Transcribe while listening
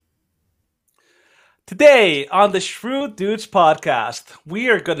Today on the Shrewd Dudes podcast, we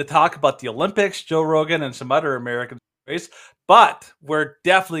are going to talk about the Olympics, Joe Rogan, and some other American stories. But we're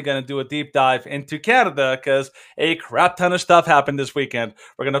definitely going to do a deep dive into Canada because a crap ton of stuff happened this weekend.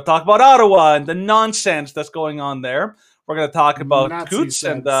 We're going to talk about Ottawa and the nonsense that's going on there. We're going to talk about Nazi Coots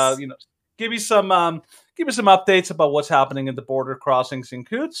and sense. give you some updates about what's happening in the border crossings in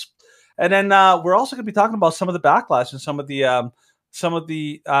Coots. And then we're also going to be talking about some of the backlash and some of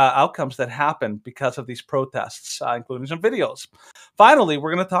the outcomes that happened because of these protests, including some videos. Finally,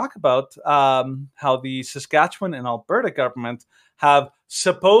 we're going to talk about how the Saskatchewan and Alberta government have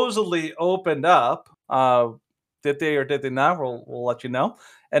supposedly opened up. Did they or did they not? We'll let you know.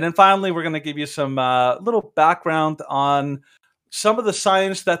 And then finally, we're going to give you some little background on some of the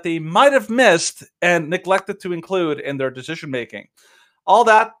science that they might have missed and neglected to include in their decision making. All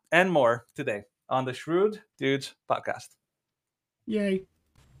that and more today on the Shrewd Dudes podcast. Yay.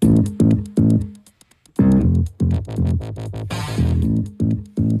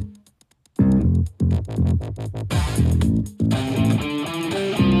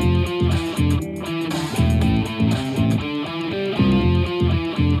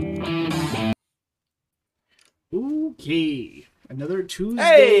 Okay. Another Tuesday.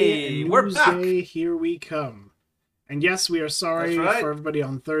 Hey, and we're Tuesday, back. here we come. And yes, we are sorry That's right. for everybody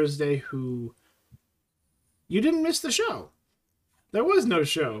on Thursday who... You didn't miss the show. There was no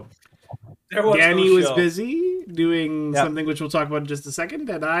show. Danny was busy doing something which we'll talk about in just a second,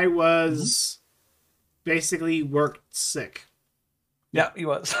 and I was basically worked sick. Yeah, he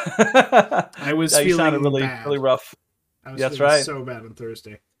was. I was feeling sounded really, bad. really rough. I was That's feeling right. so bad on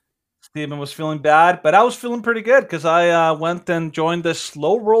Thursday. Stephen was feeling bad, but I was feeling pretty good because I went and joined the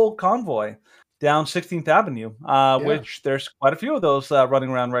slow roll convoy down 16th Avenue, which there's quite a few of those running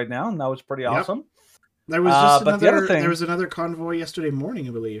around right now, and that was pretty awesome. There was just but the other thing, there was another convoy yesterday morning,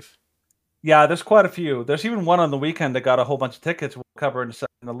 I believe. Yeah, there's quite a few. There's even one on the weekend that got a whole bunch of tickets. We'll cover in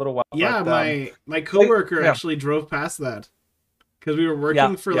a little while. Yeah, but, my coworker actually drove past that because we were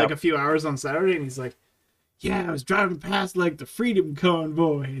working for like a few hours on Saturday, and he's like, "Yeah, I was driving past like the Freedom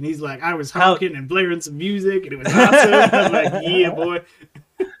Convoy," and he's like, "I was honking and blaring some music, and it was awesome." I'm like, "Yeah, boy."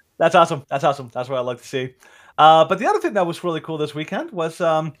 That's awesome. That's awesome. That's what I like to see. But the other thing that was really cool this weekend was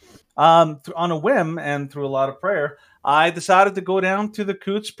on a whim and through a lot of prayer, I decided to go down to the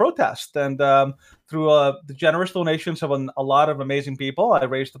Coots protest. And through the generous donations of a lot of amazing people, I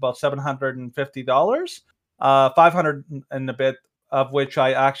raised about $750, 500 and a bit of which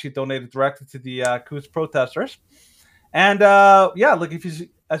I actually donated directly to the Coots protesters. And look,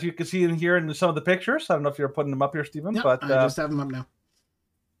 as you can see in here in some of the pictures, I don't know if you're putting them up here, Stephen, but I just have them up now.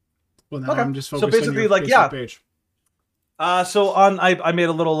 Well, now okay. I'm just focused so basically, on your Facebook page. I made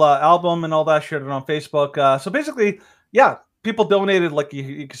a little album and all that, shared it on Facebook. So basically, people donated, like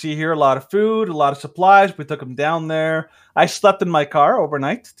you can see here, a lot of food, a lot of supplies. We took them down there. I slept in my car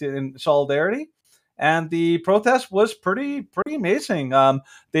overnight in solidarity, and the protest was pretty amazing.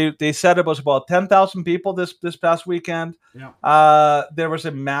 They said it was about 10,000 people this past weekend. Yeah. There was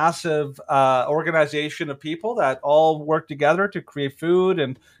a massive organization of people that all worked together to create food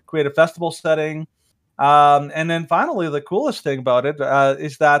and create a festival setting. And then finally, the coolest thing about it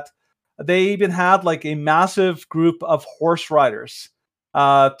is that they even had like a massive group of horse riders,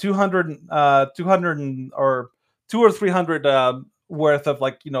 200 or 200 or 300 worth of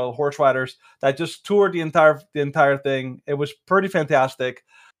horse riders that just toured the entire thing. It was pretty fantastic.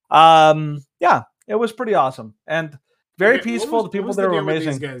 It was pretty awesome and very peaceful. The people there were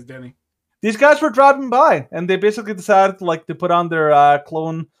amazing. These guys, Danny? These guys were driving by and they basically decided to put on their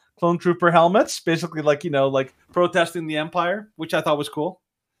clone trooper helmets, basically like protesting the Empire, which I thought was cool.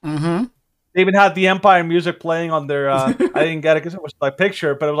 Mm-hmm. They even had the Empire music playing on their I didn't get it because it was my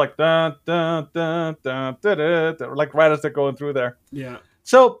picture, but it was like dun, dun, dun, dun, dun, dun, dun, like right as they're going through there. Yeah.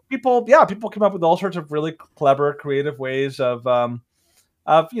 So people came up with all sorts of really clever, creative ways of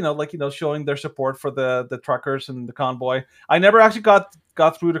showing their support for the truckers and the convoy. I never actually got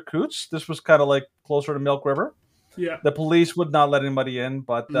through to Coots. This was kind of like closer to Milk River. Yeah, the police would not let anybody in,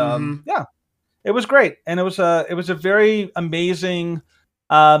 but it was great, and it was a very amazing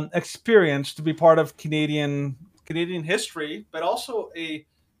experience to be part of Canadian history, but also a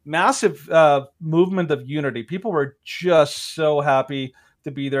massive movement of unity. People were just so happy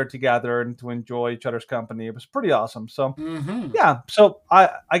to be there together and to enjoy each other's company. It was pretty awesome. So So I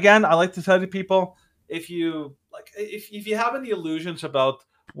like to tell you people, if you have any illusions about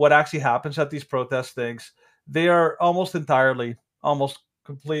what actually happens at these protest things, they are almost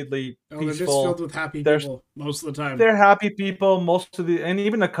completely peaceful. They're just filled with happy people most of the time. They're happy people. And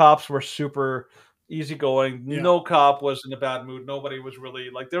even the cops were super easygoing. Yeah. No cop was in a bad mood. Nobody was really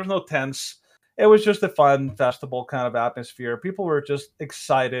there was no tense. it was just a fun festival kind of atmosphere. People were just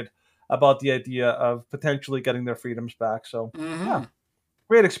excited about the idea of potentially getting their freedoms back. So yeah,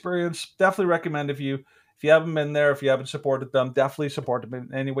 great experience. Definitely recommend if you haven't been there, if you haven't supported them, definitely support them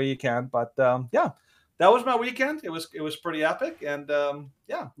in any way you can. But yeah, that was my weekend. It was pretty epic, and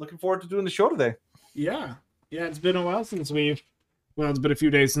yeah, looking forward to doing the show today. Yeah, it's been a while since it's been a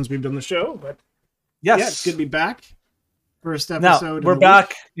few days since we've done the show, but yes, yeah, it's good to be back. First episode. Now, we're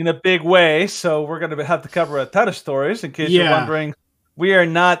back in a big way, so we're going to have to cover a ton of stories. In case you're wondering, we are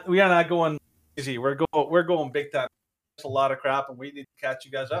not going easy. We're going big time. It's a lot of crap, and we need to catch you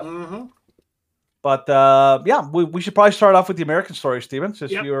guys up. Mm-hmm. But yeah, we should probably start off with the American story, Steven.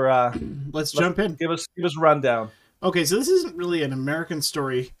 Since you're, let's jump in. Give us a rundown. Okay, so this isn't really an American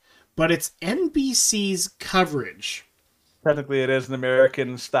story, but it's NBC's coverage. Technically, it is an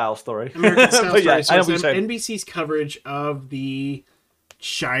American style story. American style story. Yeah, so it's NBC's coverage of the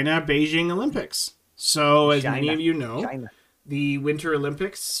China Beijing Olympics. So, as many of you know, the Winter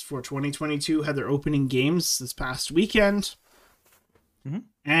Olympics for 2022 had their opening games this past weekend. Mm-hmm.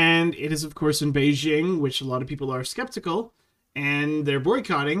 And it is, of course, in Beijing, which a lot of people are skeptical. And they're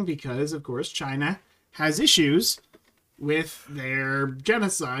boycotting because, of course, China has issues with their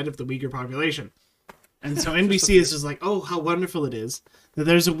genocide of the Uyghur population. And so NBC is just like, oh, how wonderful it is that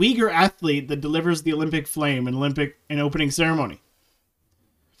there's a Uyghur athlete that delivers the Olympic flame in opening ceremony.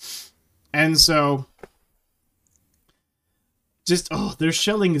 And so, their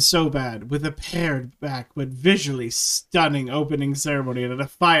shelling is so bad with a pared back but visually stunning opening ceremony and a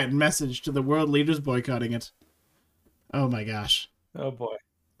defiant message to the world leaders boycotting it. Oh my gosh. Oh boy.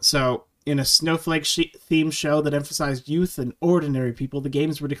 So, in a snowflake-themed show that emphasized youth and ordinary people, the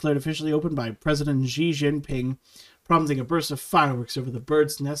games were declared officially open by President Xi Jinping, prompting a burst of fireworks over the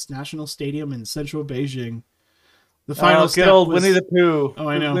Bird's Nest National Stadium in central Beijing. The final step was... Winnie the Pooh. Oh,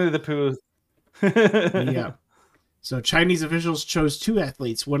 I know. Winnie the Pooh. Yeah. So Chinese officials chose 2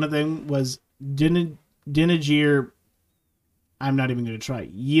 athletes. One of them was Dinajir... I'm not even going to try.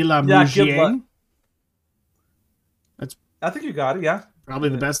 Yila Mujiang. I think you got it, yeah. Probably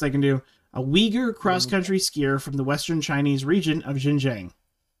the best I can do. A Uyghur cross-country skier from the western Chinese region of Xinjiang.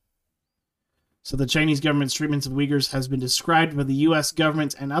 So the Chinese government's treatment of Uyghurs has been described by the U.S.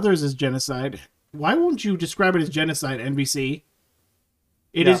 government and others as genocide. Why won't you describe it as genocide, NBC?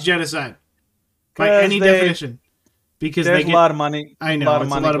 It is genocide. By any definition. Because there's a lot of money. I know,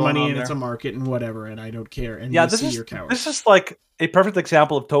 it's a lot of money and it's a market and whatever, and I don't care. NBC, you're cowards. This is like a perfect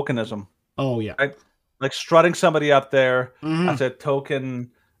example of tokenism. Oh, yeah. Right? Like strutting somebody up there as a token,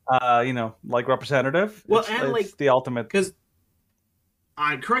 like representative. Well, it's the ultimate. Because,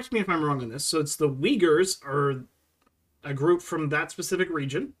 correct me if I'm wrong on this. So it's the Uyghurs are a group from that specific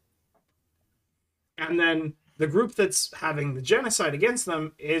region, and then the group that's having the genocide against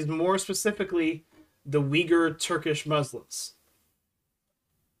them is more specifically the Uyghur Turkish Muslims.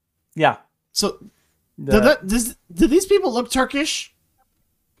 Yeah. So, do these people look Turkish?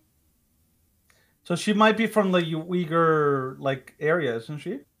 So she might be from the Uyghur area, isn't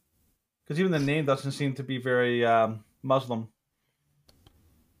she? Because even the name doesn't seem to be very Muslim.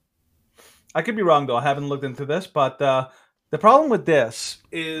 I could be wrong though. I haven't looked into this, but the problem with this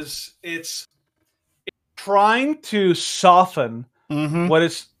is it's trying to soften what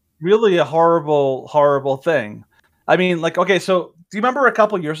is really a horrible, horrible thing. I mean, okay, so do you remember a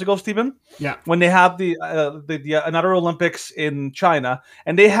couple of years ago, Stephen? Yeah. When they had the another Olympics in China,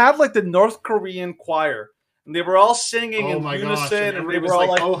 and they had the North Korean choir, and they were all singing in unison, and they were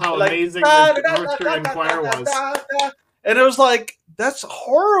all oh, how amazing the North Korean choir was. And it was that's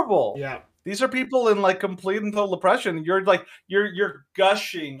horrible. Yeah. These are people in complete and total depression. You're you're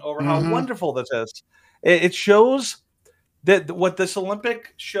gushing over how wonderful this is. It shows that what this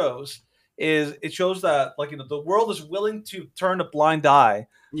Olympic shows is it shows that the world is willing to turn a blind eye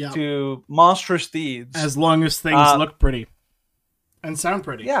to monstrous deeds as long as things look pretty and sound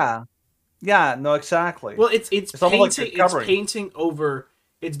pretty. Yeah, no, exactly. Well, it's painting. It's painting over.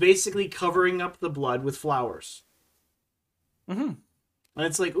 It's basically covering up the blood with flowers. Mm-hmm. And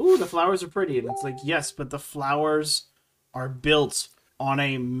it's ooh, the flowers are pretty, and it's yes, but the flowers are built on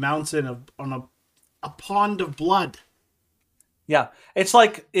a mountain on a pond of blood. Yeah, it's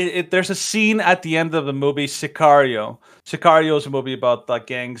there's a scene at the end of the movie Sicario. Sicario is a movie about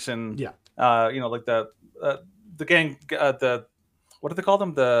gangs and the gang what do they call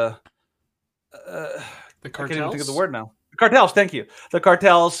them? The cartels? I can't even think of the word now. The cartels, thank you. The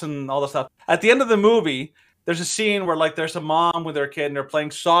cartels and all the stuff. At the end of the movie, there's a scene where there's a mom with their kid and they're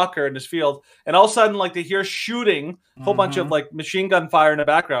playing soccer in this field, and all of a sudden they hear shooting, a whole bunch of machine gun fire in the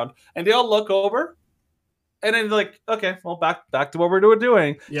background, and they all look over. And then like, okay, well, back to what we're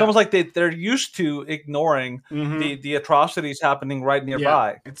doing. Yeah. It's almost like they're used to ignoring the atrocities happening right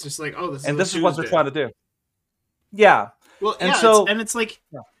nearby. Yeah. It's just like, oh, this is what they're trying to do. Yeah. Well, and so it's like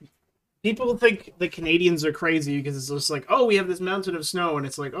people think the Canadians are crazy because it's just like, oh, we have this mountain of snow, and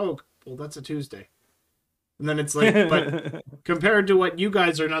it's like, oh, well, that's a Tuesday. And then it's like, but compared to what you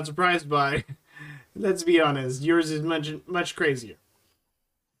guys are not surprised by, let's be honest, yours is much crazier.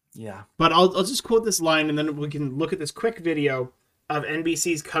 Yeah. But I'll just quote this line, and then we can look at this quick video of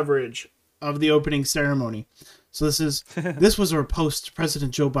NBC's coverage of the opening ceremony. So this was a repost to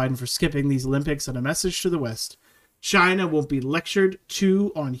President Joe Biden for skipping these Olympics and a message to the West. China won't be lectured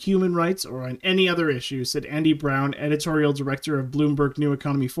to on human rights or on any other issue, said Andy Brown, editorial director of Bloomberg New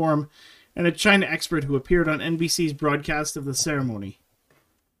Economy Forum, and a China expert who appeared on NBC's broadcast of the ceremony.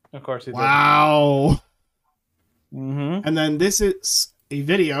 Of course he did. Wow. Mm-hmm. And then this is a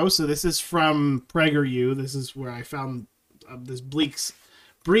video. So this is from PragerU. This is where I found this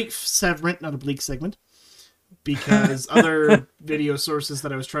brief segment, not a bleak segment, because other video sources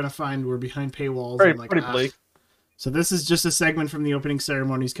that I was trying to find were behind paywalls. Pretty bleak. So this is just a segment from the opening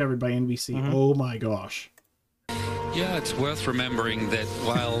ceremonies covered by NBC. Mm-hmm. Oh my gosh. Yeah, it's worth remembering that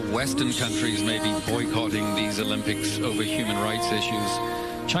while Western countries may be boycotting these Olympics over human rights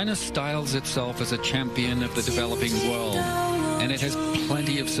issues, China styles itself as a champion of the developing world, and it has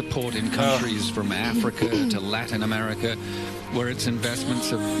plenty of support in countries from Africa to Latin America, where its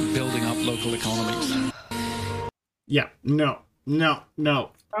investments are building up local economies. Yeah, no.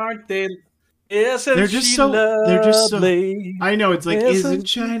 Aren't they? Isn't they're just she so lovely? They're just so. I know, it's like, isn't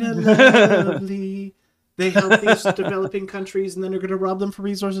China lovely? They help these developing countries, and then they're going to rob them for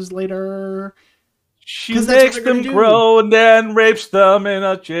resources later. She makes them grow and then rapes them in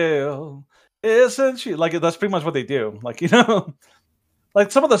a jail. Isn't she? Like, that's pretty much what they do. Like, you know,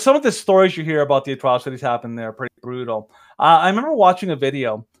 like some of the stories you hear about the atrocities happening there are pretty brutal. I remember watching a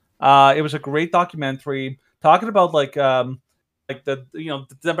video. It was a great documentary talking about like the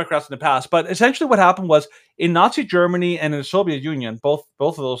Democrats in the past. But essentially, what happened was in Nazi Germany and in the Soviet Union, both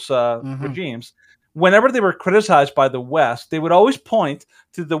of those regimes, whenever they were criticized by the West, they would always point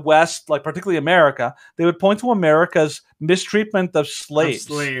to the West, like particularly America. They would point to America's mistreatment of slaves,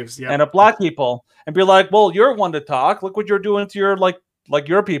 and of black people, and be like, "Well, you're one to talk. Look what you're doing to your like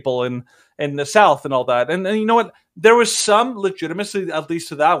your people in the South and all that." And you know what? There was some legitimacy, at least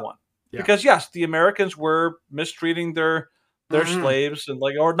to that one, because yes, the Americans were mistreating their slaves and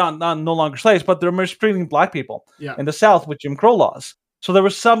or not no longer slaves, but they're mistreating black people in the South with Jim Crow laws. So there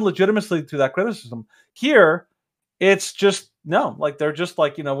was some legitimacy to that criticism. Here, it's just no, like they're just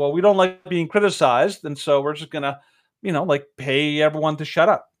like, well, we don't like being criticized, and so we're just gonna, like pay everyone to shut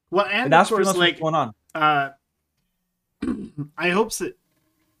up. Well, and that's what's going on. I hope that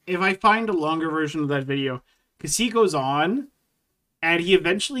if I find a longer version of that video, because he goes on, and he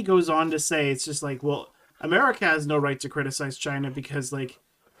eventually goes on to say, it's just like, well, America has no right to criticize China because, like,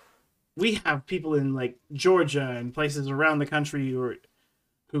 we have people in, like, Georgia and places around the country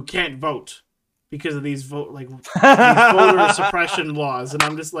who can't vote because of these voter suppression laws. And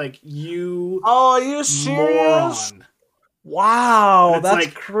I'm just like, are you serious? Moron. Wow, that's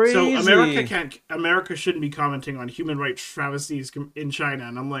like, crazy. So America shouldn't be commenting on human rights travesties in China.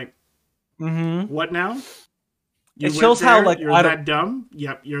 And I'm like, what now? It shows how you're that dumb.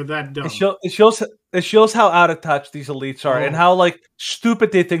 Yep, you're that dumb. It shows how out of touch these elites are and how like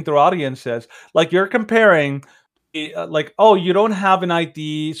stupid they think their audience is. Like you're comparing, like, oh, you don't have an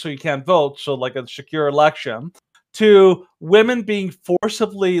ID, so you can't vote, so like a secure election, to women being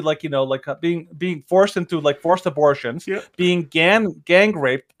forcibly, being forced into like forced abortions, being gang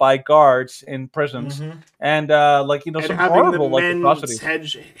raped by guards in prisons, and some horrible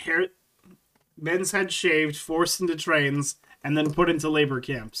atrocities. Men's head shaved, forced into trains, and then put into labor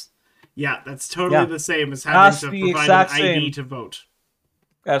camps. Yeah, that's totally the same as having to provide an ID to vote.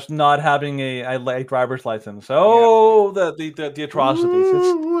 As not having a driver's license. Oh, the atrocities.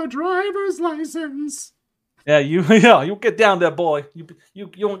 Ooh, a driver's license. Yeah, you get down there, boy. You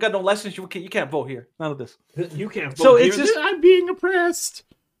don't got no license. You can't vote here. None of this. You can't vote here. It's just, I'm being oppressed.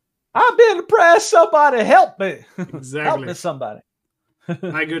 I'm being oppressed. Somebody help me. Exactly. Help me, somebody.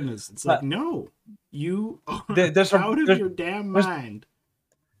 My goodness, it's like, no, you are out of your damn mind.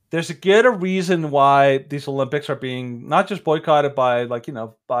 There's a good reason why these Olympics are being not just boycotted by by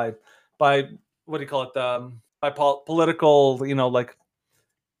what do you call it, by political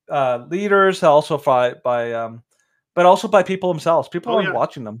leaders, also but also by people themselves. People aren't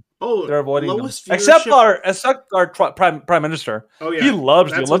watching them. They're avoiding them. Except our prime minister. Oh yeah, he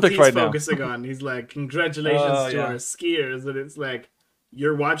loves the Olympics right now. That's what he's focusing on. He's like, congratulations to our skiers, and it's like,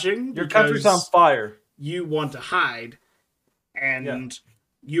 you're watching. Your country's on fire. you want to hide, and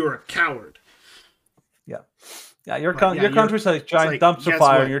you're a coward. Yeah, your country's like giant dumpster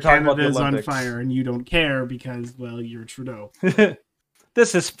fire, and you're talking about the Olympics. On fire, and you don't care because, well, you're Trudeau.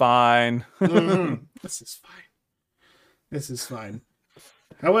 This is fine. This is fine. This is fine.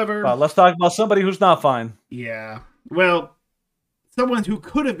 However, let's talk about somebody who's not fine. Yeah, well, someone who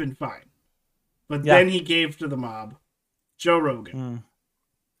could have been fine, but then he gave to the mob. Joe Rogan.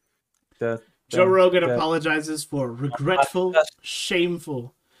 Joe Rogan apologizes for regretful,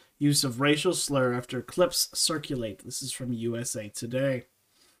 shameful use of racial slur after clips circulate. This is from USA Today.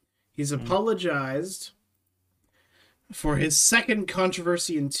 He's apologized for his second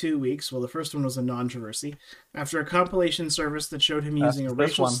controversy in 2 weeks. Well, the first one was a non-controversy. After a compilation service that showed him using a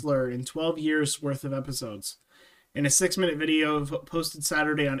racial slur in 12 years worth of episodes. In a 6-minute video posted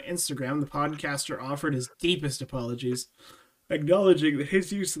Saturday on Instagram, the podcaster offered his deepest apologies, acknowledging that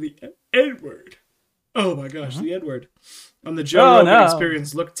his use of the N-word, oh my gosh, the N-word, on the Joe Rogan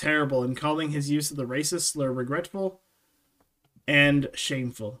Experience looked terrible, and calling his use of the racist slur regretful and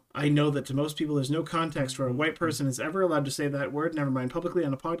shameful. I know that to most people there's no context where a white person is ever allowed to say that word, never mind publicly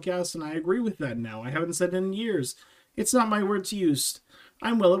on a podcast, and I agree with that now. I haven't said it in years. It's not my word to use.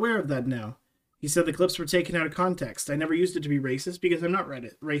 I'm well aware of that now. He said the clips were taken out of context. I never used it to be racist because I'm not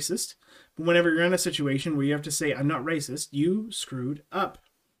racist. But whenever you're in a situation where you have to say, I'm not racist, you screwed up.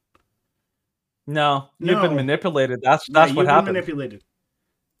 No, you've been manipulated. That's what happened. Manipulated.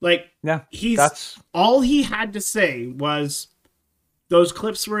 Like, that's all he had to say was, those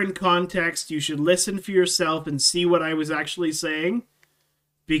clips were in context. You should listen for yourself and see what I was actually saying,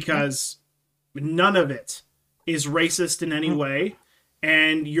 because none of it is racist in any way,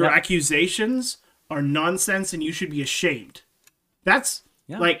 and your accusations are nonsense, and you should be ashamed. That's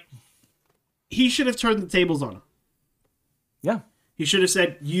like, he should have turned the tables on him. Yeah, he should have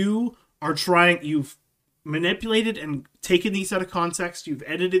said, you've manipulated and taken these out of context. You've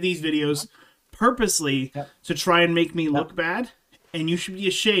edited these videos purposely to try and make me look bad, and you should be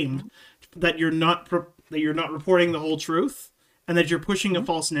ashamed that you're not reporting the whole truth and that you're pushing a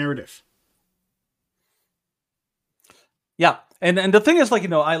false narrative. Yeah, and the thing is, like,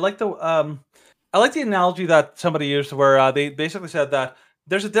 I like the analogy that somebody used where they basically said that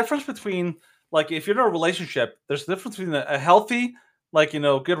there's a difference between, like, if you're in a relationship, there's a difference between a healthy, like,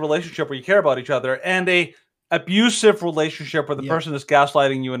 good relationship where you care about each other, and a abusive relationship where the person is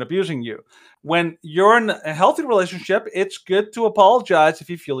gaslighting you and abusing you. When you're in a healthy relationship, it's good to apologize if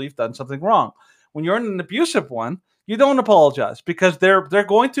you feel you've done something wrong. When you're in an abusive one, you don't apologize, because they're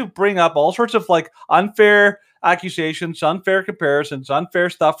going to bring up all sorts of, like, unfair accusations, unfair comparisons, unfair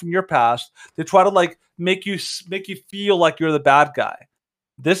stuff from your past to try to, like, make you feel like you're the bad guy.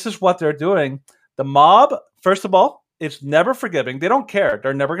 This is what they're doing. The mob, first of all, it's never forgiving. They don't care.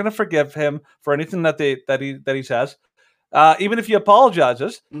 They're never going to forgive him for anything that he says. Even if he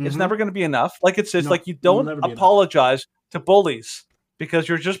apologizes, it's never going to be enough. Like, it's like, you don't apologize to bullies, because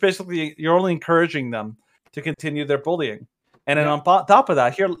you're just you're only encouraging them to continue their bullying. And then on top of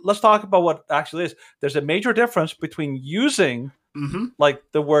that, here, let's talk about what actually is. There's a major difference between using like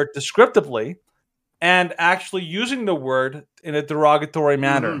the word descriptively and actually using the word in a derogatory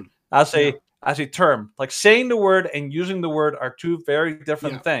manner as a term. Like, saying the word and using the word are two very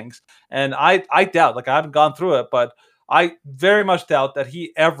different things. And I doubt, like, I haven't gone through it, but I very much doubt that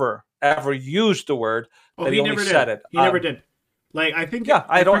he ever used the word. That he only never said did. it. He never did. Like, I think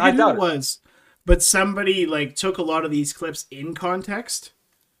I doubt who it was, but somebody, like, took a lot of these clips in context,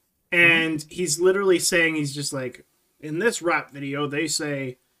 and he's literally saying, he's just like, in this rap video, they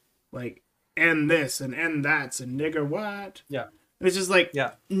say, like, and this and that's and nigger what? Yeah. And it's just like,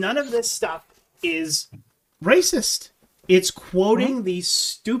 none of this stuff is racist. It's quoting these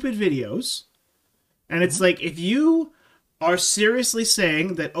stupid videos, and it's like, if you are seriously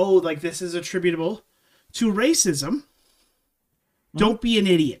saying that, oh, like, this is attributable to racism, don't be an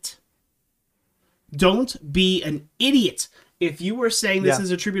idiot. Don't be an idiot. If you were saying this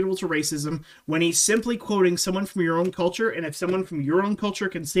is attributable to racism, when he's simply quoting someone from your own culture, and if someone from your own culture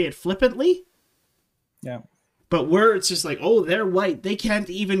can say it flippantly, but where it's just like, oh, they're white, they can't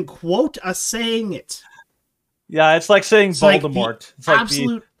even quote us saying it. Yeah, it's like saying Voldemort. It's like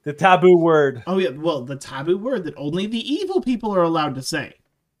the taboo word. Oh, yeah, well, the taboo word that only the evil people are allowed to say.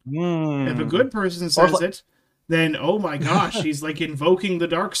 If a good person says it, then, oh my gosh, he's like invoking the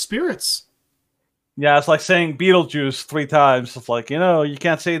dark spirits. Yeah, it's like saying Beetlejuice 3 times. It's like, you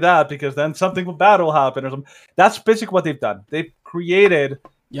can't say that because then something bad will happen or something. That's basically what they've done. They've created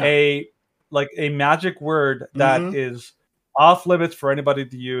a magic word that is off limits for anybody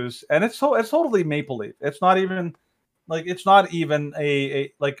to use, and it's totally make believe. It's not even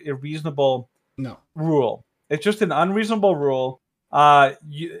a reasonable rule. It's just an unreasonable rule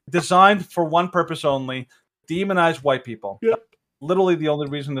designed for one purpose only: demonize white people. Yep. That's literally the only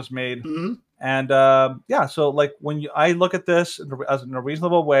reason it's made. Mm-hmm. And so like when I look at this as in a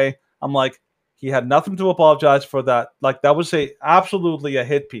reasonable way, I'm like, he had nothing to apologize for that. Like that was absolutely a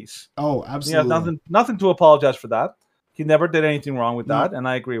hit piece. Oh, absolutely. He had nothing to apologize for that. He never did anything wrong with that, and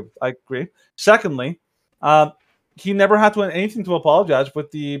I agree. Secondly, he never had to anything to apologize with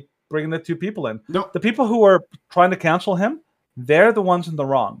the bringing the two people in. No. The people who are trying to cancel him, they're the ones in the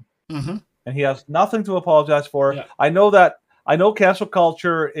wrong, mm-hmm. and he has nothing to apologize for. Yeah. I know cancel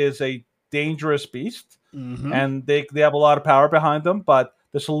culture is a dangerous beast, mm-hmm. and they have a lot of power behind them. But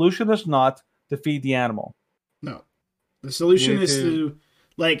the solution is not to feed the animal. No, the solution is to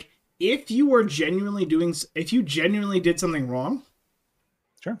like. If you genuinely did something wrong,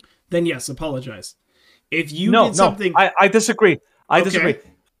 sure, then yes, apologize. If you did something, I disagree. I disagree.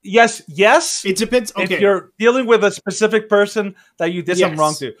 Yes. It depends. Okay. If you're dealing with a specific person that you did something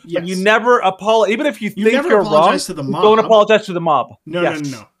wrong to, but you never apologize. Even if you think you're wrong, to the mob. Don't apologize to the mob. No.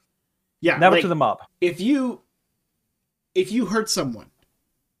 Yeah, never to the mob. If you hurt someone,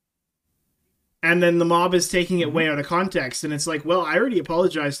 and then the mob is taking it way out of context, and it's like, well, I already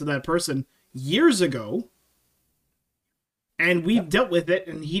apologized to that person years ago, and we've dealt with it,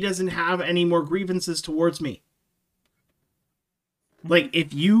 and he doesn't have any more grievances towards me. Like,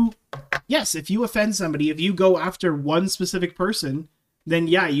 if you offend somebody, if you go after one specific person, then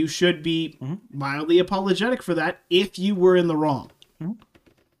yeah, you should be mildly apologetic for that if you were in the wrong. Mm-hmm.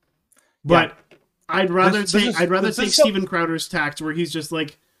 But I'd rather take Steven Crowder's tact where he's just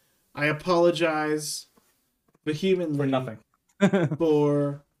like, I apologize vehemently for nothing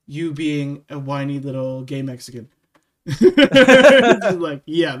for you being a whiny little gay Mexican. Like,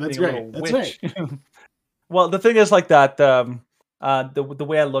 yeah, that's right. That's right. Well, the thing is like that. The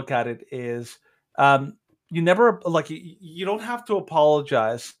way I look at it is, you never you don't have to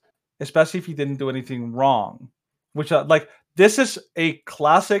apologize, especially if you didn't do anything wrong. Which this is a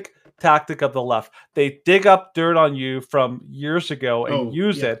classic tactic of the left. They dig up dirt on you from years ago and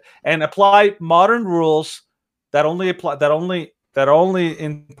use it and apply modern rules that only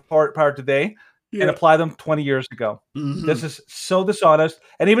in part today and apply them 20 years ago. Mm-hmm. This is so dishonest.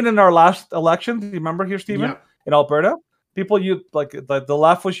 And even in our last election, do you remember here, Stephen, in Alberta, people the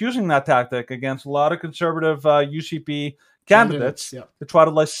left was using that tactic against a lot of conservative UCP candidates to try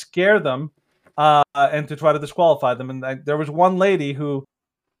to scare them and to try to disqualify them. And there was one lady who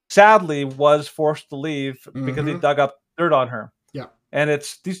sadly was forced to leave because they dug up dirt on her. Yeah. And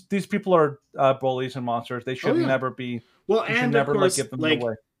it's these people are bullies and monsters. They should never be. Well, and never of course, give them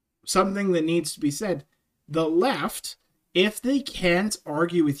away. Something that needs to be said: the left, if they can't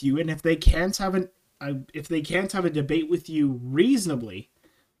argue with you, and if they can't have a debate with you reasonably,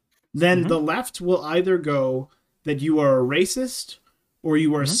 then the left will either go that you are a racist or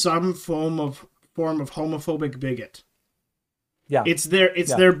you are some form of homophobic bigot. Yeah. It's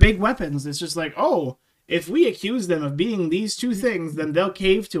their big weapons. It's just like, oh, if we accuse them of being these two things, then they'll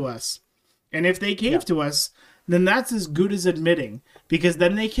cave to us. And if they cave to us, then that's as good as admitting. Because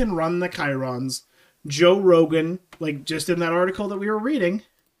then they can run the chyrons. Joe Rogan, just in that article that we were reading,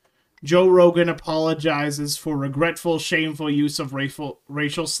 Joe Rogan apologizes for regretful, shameful use of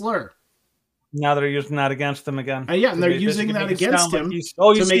racial slur. Now they're using that against him again. And they're using that against him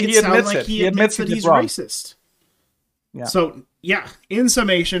to make it sound like he admits that he's racist. Yeah. So, in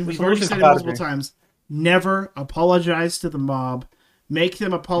summation, we've already said it multiple times, never apologize to the mob. Make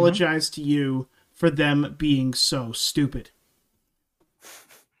them apologize to you for them being so stupid.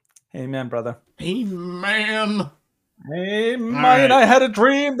 Amen, brother. Amen. Amen. Right. I had a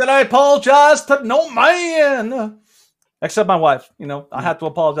dream that I apologized to no man. Except my wife. I had to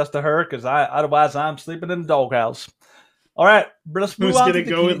apologize to her because otherwise I'm sleeping in the doghouse. All right, let's move on. Who's going to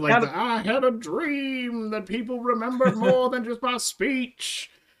go with I had a dream that people remembered more than just my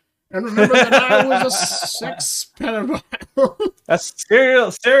speech. And remember that I was a sex pedophile. A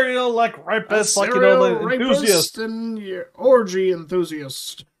serial rapist, enthusiast. And orgy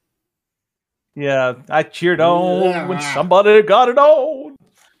enthusiast. Yeah, I cheered on when somebody got it on.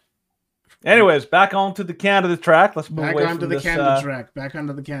 Anyways, back onto the Canada track. Let's move away from this. Back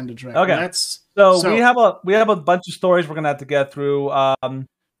onto the Canada track. Okay. So we have a bunch of stories we're gonna have to get through.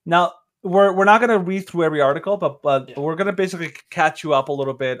 Now we're not gonna read through every article, but we're gonna basically catch you up a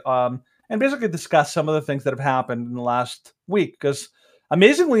little bit and basically discuss some of the things that have happened in the last week. Because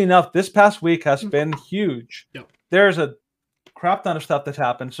amazingly enough, this past week has been huge. Yep. There's a crap ton of stuff that's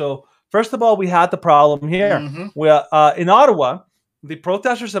happened. So first of all, we had the problem here. In Ottawa, the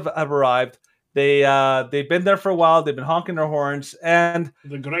protesters have arrived. They've been there for a while. They've been honking their horns, and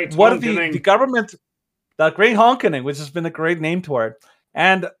the great what honkening. the government, the great honkening, which has been a great name to it,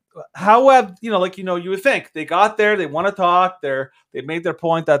 and how have you would think they got there, they want to talk, they made their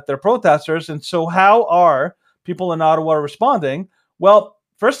point that they're protesters, and so how are people in Ottawa responding? Well,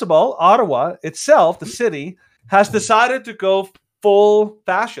 first of all, Ottawa itself, the city, has decided to go full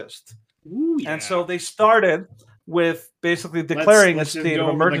fascist. Ooh, yeah. And so they started with basically declaring a state of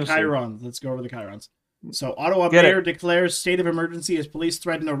emergency. Let's go over the chyrons. So Ottawa mayor declares state of emergency as police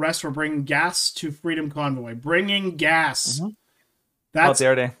threaten arrest for bringing gas to Freedom Convoy. Bringing gas. Mm-hmm. That's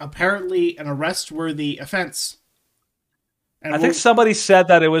apparently an arrest-worthy offense. And I think somebody said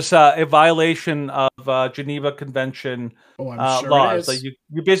that it was a violation of Geneva Convention laws. Like you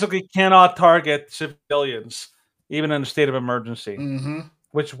basically cannot target civilians, even in a state of emergency,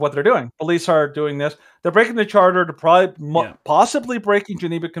 which is what they're doing. Police are doing this. They're breaking the charter. They're possibly breaking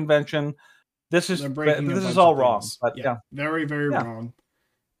Geneva Convention. This is all wrong. But, very, very wrong.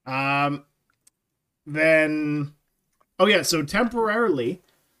 Then, so temporarily,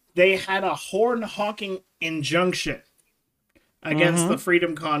 they had a horn honking injunction against the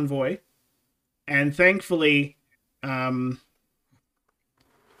Freedom Convoy, and thankfully, an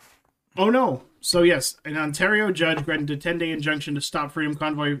Ontario judge granted a 10-day injunction to stop Freedom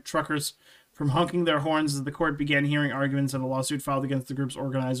Convoy truckers from honking their horns as the court began hearing arguments in a lawsuit filed against the group's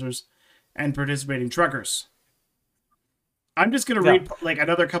organizers and participating truckers. I'm just going to read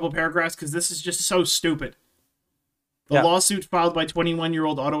another couple paragraphs because this is just so stupid. The lawsuit filed by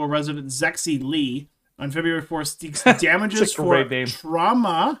 21-year-old Ottawa resident Zexi Lee on February 4th seeks damages for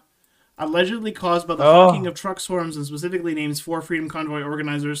trauma allegedly caused by the honking of truck swarms, and specifically names 4 Freedom Convoy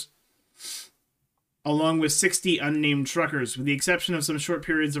organizers along with 60 unnamed truckers, with the exception of some short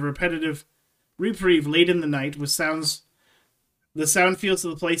periods of repetitive reprieve late in the night with sounds. The sound feels to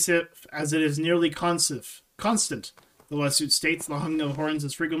the place as it is nearly constant. The lawsuit states the honking of horns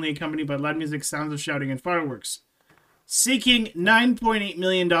is frequently accompanied by loud music, sounds of shouting, and fireworks. Seeking $9.8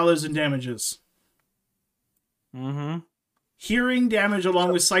 million in damages. Hearing damage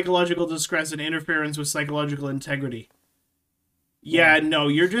along with psychological distress and interference with psychological integrity. Yeah, no,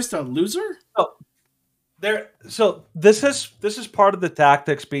 you're just a loser? So this is part of the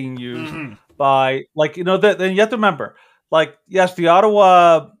tactics being used by, then you have to remember, yes, the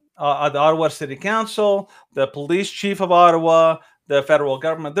Ottawa City Council, the police chief of Ottawa, the federal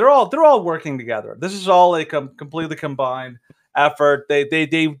government, they're all working together. This is all a completely combined effort. They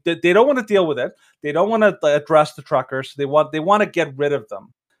don't want to deal with it. They don't want to address the truckers. They want to get rid of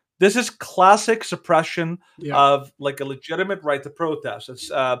them. This is classic suppression of a legitimate right to protest.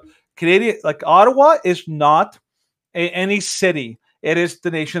 It's Canadian, Ottawa is not any city. It is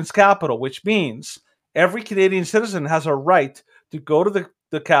the nation's capital, which means every Canadian citizen has a right to go to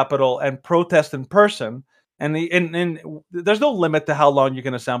the capital and protest in person. And there's no limit to how long you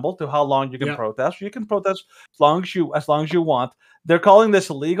can assemble, to how long you can protest. You can protest as long as you want. They're calling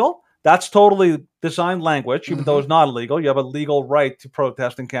this illegal. That's totally designed language, even though it's not illegal. You have a legal right to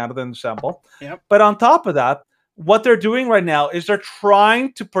protest in Canada and assemble. But on top of that, what they're doing right now is they're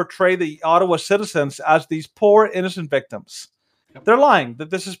trying to portray the Ottawa citizens as these poor, innocent victims. They're lying.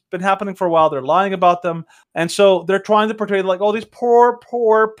 That this has been happening for a while. They're lying about them. And so they're trying to portray these poor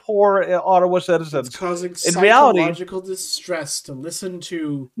Ottawa citizens. It's causing psychological distress to listen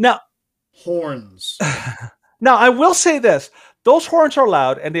to horns. Now, I will say this. Those horns are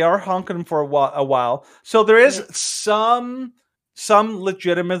loud, and they are honking for a while. So there is some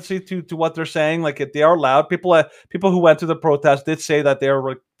legitimacy to what they're saying. They are loud. People who went to the protest did say that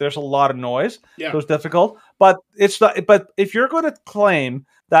there's a lot of noise. So it's difficult. But it's not. But if you're going to claim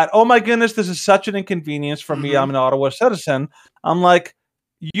that, oh my goodness, this is such an inconvenience for me, I'm an Ottawa citizen, I'm like,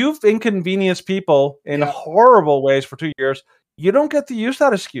 you've inconvenienced people in horrible ways for 2 years. You don't get to use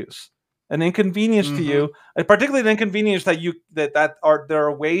that excuse. An inconvenience to you, and particularly an inconvenience that there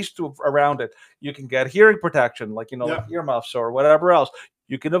are ways around it. You can get hearing protection, like earmuffs or whatever else.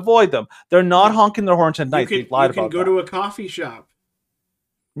 You can avoid them. They're not honking their horns at night. You can go to a coffee shop.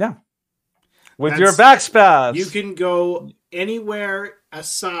 Yeah. With your back spasms. You can go anywhere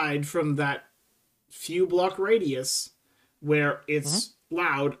aside from that few block radius where it's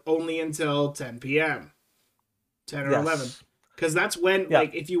loud only until 10 p.m. 10 or 11. Because that's when,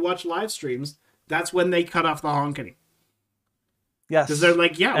 if you watch live streams, that's when they cut off the honking. Yes. Because they're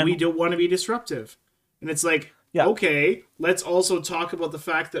like, we don't want to be disruptive. And it's like, okay, let's also talk about the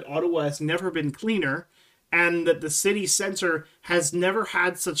fact that Ottawa has never been cleaner and that the city center has never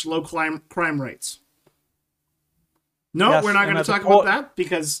had such low crime rates. No, we're not going to talk about that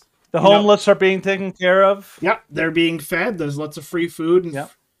because... The homeless are being taken care of. Yep, they're being fed. There's lots of free food.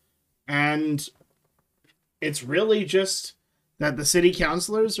 And it's really just that the city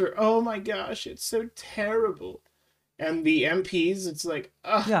councilors are, oh my gosh, it's so terrible. And the MPs, it's like,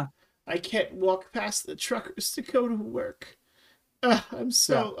 I can't walk past the truckers to go to work. I'm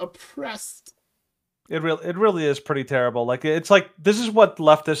so oppressed. It really is pretty terrible. Like, it's like, this is what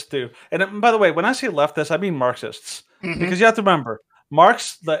leftists do. And by the way, when I say leftists, I mean Marxists, because you have to remember,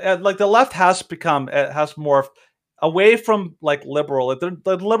 the left has morphed away from like liberal.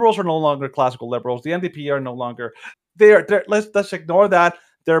 The liberals are no longer classical liberals. The NDP are no longer. Let's ignore that.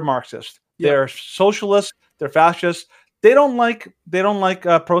 They're Marxist. Yep. They're socialists. They're fascists. They don't like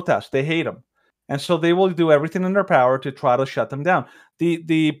protests. They hate them. And so they will do everything in their power to try to shut them down.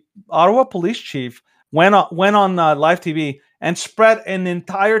 The Ottawa police chief went on live TV and spread an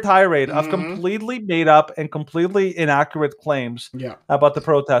entire tirade of completely made up and completely inaccurate claims about the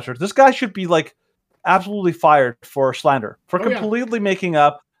protesters. This guy should be like absolutely fired for slander, for completely making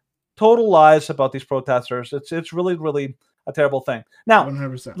up total lies about these protesters. It's really, really a terrible thing. Now,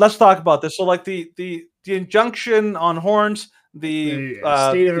 100%. Let's talk about this. So like the injunction on horns, the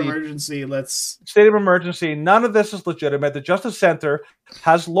state of emergency. State of emergency. None of this is legitimate. The Justice Center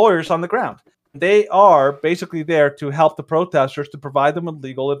has lawyers on the ground. They are basically there to help the protesters, to provide them with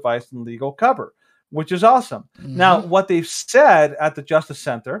legal advice and legal cover, which is awesome. Now, what they've said at the Justice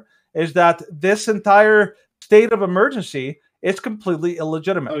Center is that this entire state of emergency is completely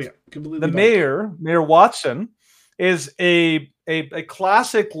illegitimate. Oh yeah, completely. The mayor Watson, is a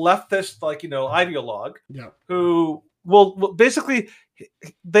classic leftist, ideologue who will basically,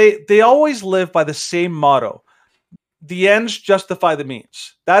 they always live by the same motto: the ends justify the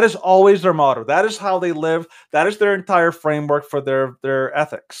means. That is always their motto. That is how they live. That is their entire framework for their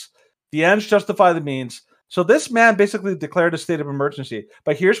ethics. The ends justify the means. So this man basically declared a state of emergency.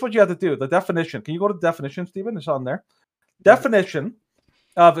 But here's what you have to do. The definition. Can you go to the definition, Stephen? It's on there. Definition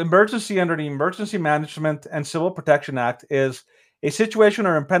of emergency under the Emergency Management and Civil Protection Act is a situation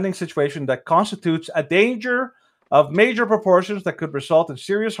or impending situation that constitutes a danger of major proportions that could result in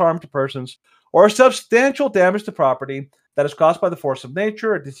serious harm to persons or substantial damage to property that is caused by the force of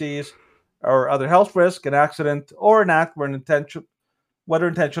nature, a disease, or other health risk, an accident, or an act whether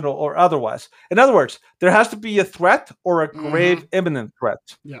intentional or otherwise. In other words, there has to be a threat or a grave imminent threat.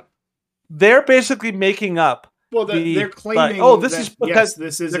 Yeah. They're basically making up. Well, they're claiming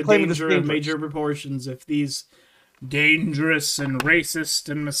this is a danger of major proportions if these dangerous and racist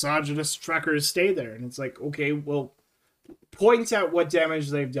and misogynist truckers stay there. And it's like, okay, well, point out what damage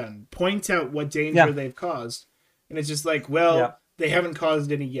they've done. Point out what danger they've caused. And it's just like, they haven't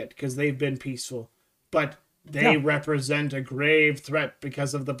caused any yet because they've been peaceful. But they represent a grave threat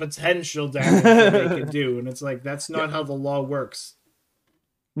because of the potential damage that they could do. And it's like, that's not how the law works.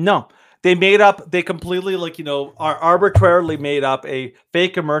 No. They completely arbitrarily made up a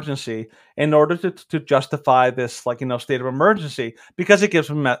fake emergency in order to justify this, state of emergency, because it gives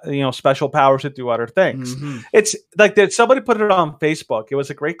them, special powers to do other things. It's like that somebody put it on Facebook. It was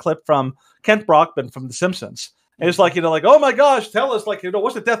a great clip from Kent Brockman from The Simpsons. And it's like, oh my gosh, tell us, what's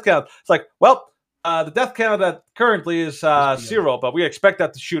the death count? It's like, well, the death count currently is 0, but we expect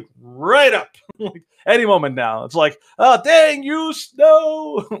that to shoot right up any moment now. It's like, oh, dang you,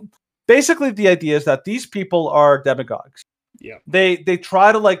 Snow. Basically, the idea is that these people are demagogues. Yeah, they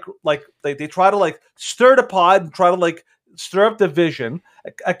try to stir the pot and try to stir up division,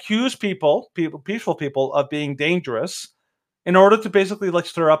 accuse peaceful people of being dangerous, in order to basically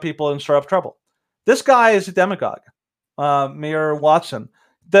stir up people and stir up trouble. This guy is a demagogue, Mayor Watson.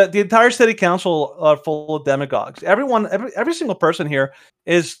 The entire city council are full of demagogues. Every single person here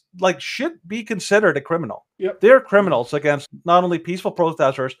is should be considered a criminal. Yep. They're criminals against not only peaceful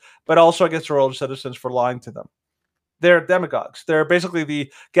protesters, but also against their own citizens for lying to them. They're demagogues. They're basically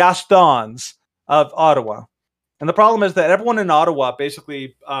the Gastons of Ottawa. And the problem is that everyone in Ottawa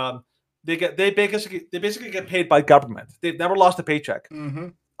basically they basically get paid by government. They've never lost a paycheck.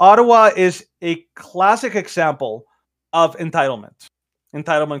 Ottawa is a classic example of entitlement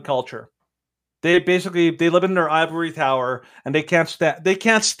culture. They live in their ivory tower, and they can't stand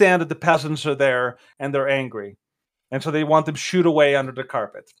that the peasants are there and they're angry, and so they want them shooed away under the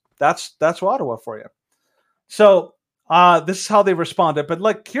carpet. That's Ottawa for you. So this is how they responded.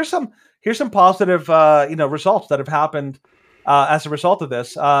 But here's some positive results that have happened as a result of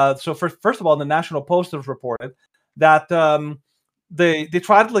this. So first of all, the National Post has reported that they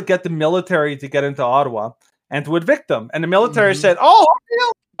tried to get the military to get into Ottawa and to evict them, and the military said, "Oh,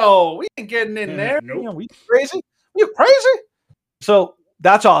 no, we ain't getting in there. Nope. We crazy? You crazy?" So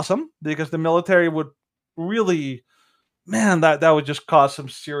that's awesome, because the military would really, that would just cause some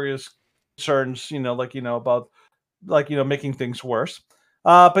serious concerns, about making things worse.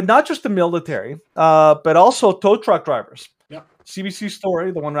 but not just the military, but also tow truck drivers. Yep. CBC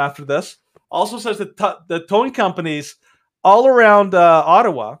story, the one after this, also says that the towing companies all around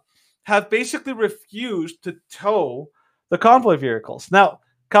Ottawa have basically refused to tow the convoy vehicles. Now,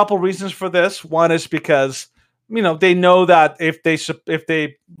 a couple reasons for this. One is because they know that if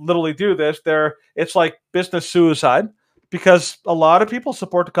they literally do this, it's like business suicide, because a lot of people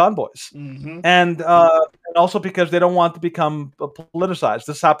support the convoys, and also because they don't want to become politicized.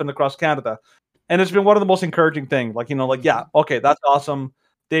 This happened across Canada, and it's been one of the most encouraging things. Yeah, okay, that's awesome.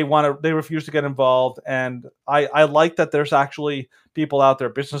 They refuse to get involved, and I like that there's actually people out there,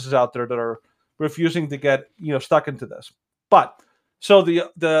 businesses out there, that are refusing to get stuck into this. But so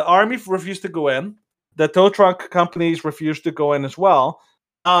the army refused to go in. The tow truck companies refused to go in as well.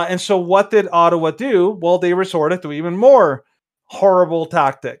 And so what did Ottawa do? Well, they resorted to even more horrible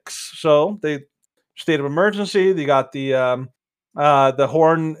tactics. So they state of emergency. They got the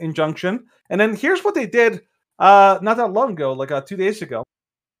horn injunction. And then here's what they did not that long ago, like 2 days ago.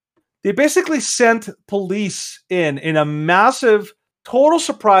 They basically sent police in a massive, total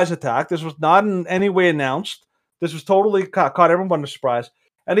surprise attack. This was not in any way announced. This was totally caught everyone by surprise.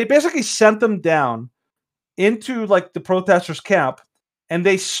 And they basically sent them down into the protesters' camp, and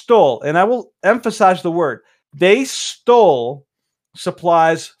they stole, and I will emphasize the word, they stole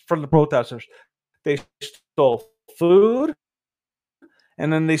supplies from the protesters. They stole food,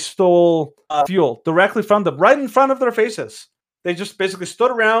 and then they stole fuel directly from them, right in front of their faces. They just basically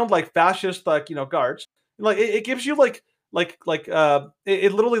stood around like fascist, guards. It gives you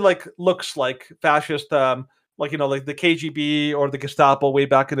it literally looks like fascist, like the KGB or the Gestapo way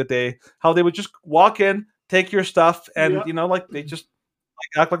back in the day. How they would just walk in, take your stuff, and they just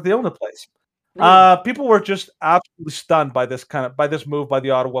act like they own the place. People were just absolutely stunned by this move by the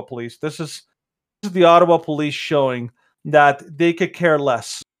Ottawa police. This is the Ottawa police showing that they could care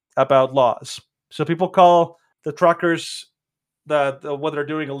less about laws. So people call the truckers what they're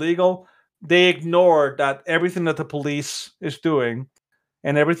doing illegal. They ignored that everything that the police is doing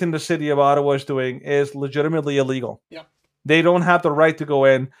and everything the city of Ottawa is doing is legitimately illegal. Yep. They don't have the right to go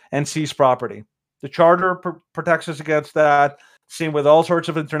in and seize property. The Charter protects us against that. Same with all sorts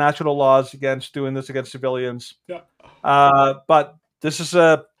of international laws against doing this against civilians. Yeah. But this is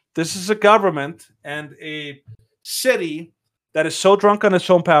a government and a city that is so drunk on its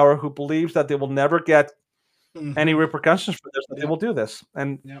own power, who believes that they will never get any repercussions for this, that they will do this.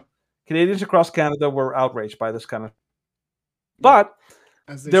 And Canadians across Canada were outraged by this kind of. But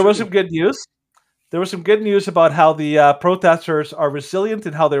there was some good news. There was some good news about how the protesters are resilient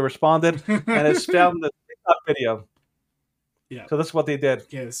and how they responded, and it's found in the TikTok video. Yeah. So that's what they did.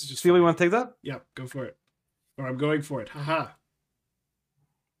 Yeah, this is just. Steely, you want to take that? Yeah, go for it. Or I'm going for it. Haha.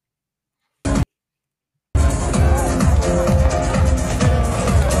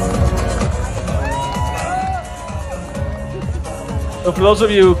 So for those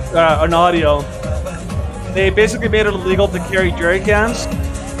of you on audio, they basically made it illegal to carry jerry cans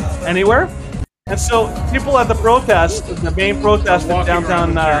anywhere. And so people at the protest, the main protest in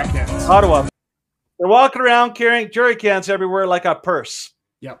downtown Ottawa, they're walking around carrying jerry cans everywhere like a purse.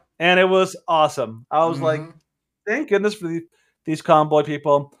 Yep. And it was awesome. I was like, thank goodness for these convoy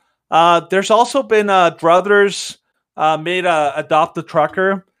people. There's also been Druthers made a adopt a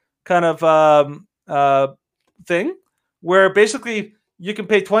trucker kind of thing, where basically you can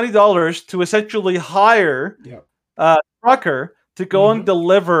pay $20 to essentially hire a trucker to go and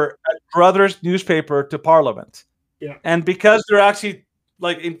deliver a Druthers newspaper to Parliament. Yeah. And because they're actually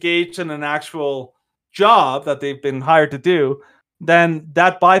engaged in an actual job that they've been hired to do, then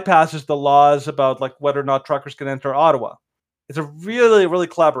that bypasses the laws about whether or not truckers can enter Ottawa. It's a really, really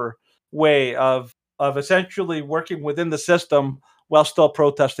clever way of essentially working within the system while still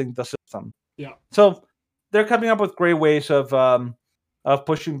protesting the system. Yeah. So they're coming up with great ways of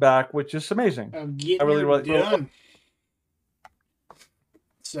pushing back, which is amazing. I really done.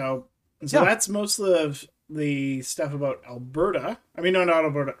 So that's most of the stuff about Alberta. I mean, not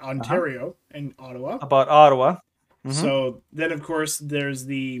Alberta, Ontario and Ottawa. About Ottawa. So then, of course, there's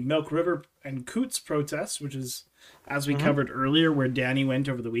the Milk River and Coots protests, which is, as we covered earlier, where Danny went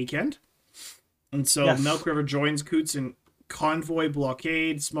over the weekend. And so Milk River joins Coots in convoy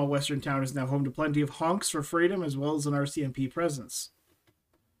blockade. Small western town is now home to plenty of honks for freedom, as well as an RCMP presence.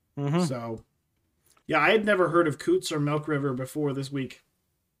 So, yeah, I had never heard of Coots or Milk River before this week.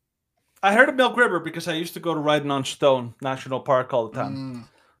 I heard of Milk River because I used to go to Riding on Stone National Park all the time.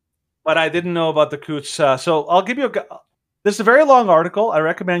 But I didn't know about the Coots. So I'll give you this is a very long article. I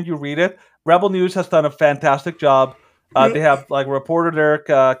recommend you read it. Rebel News has done a fantastic job. They have reporter there,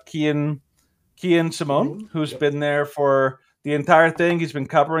 Kian Simone, who's been there for the entire thing. He's been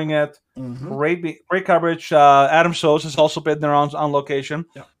covering it. Mm-hmm. Great coverage. Adam Soos has also been there on location.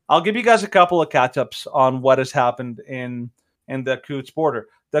 Yeah. I'll give you guys a couple of catch-ups on what has happened in the Coots border.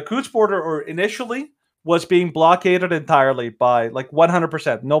 The Coots border initially was being blockaded entirely by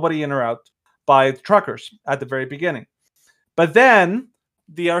 100%, nobody in or out, by truckers at the very beginning. But then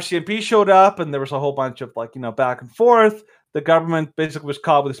the RCMP showed up, and there was a whole bunch of back and forth. The government basically was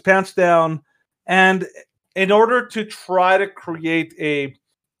caught with its pants down, and in order to try to create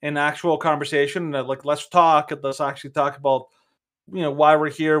an actual conversation, let's talk, and let's actually talk about why we're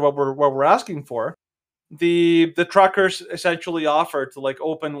here, what we're asking for. The truckers essentially offered to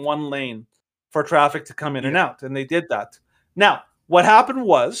open one lane for traffic to come in and out, and they did that. Now, what happened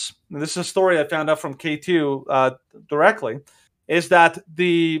was, and this is a story I found out from K2 directly, is that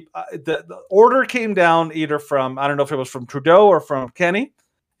the order came down either from, I don't know if it was from Trudeau or from Kenny,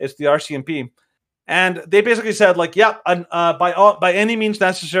 it's the RCMP, and they basically said by any means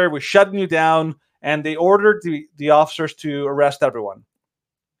necessary, we're shutting you down, and they ordered the officers to arrest everyone.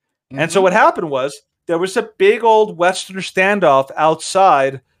 Mm-hmm. And so what happened was there was a big old Western standoff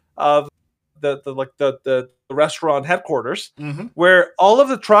outside of the restaurant headquarters, mm-hmm. where all of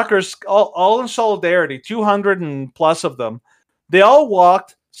the truckers, all in solidarity, 200 and plus of them, they all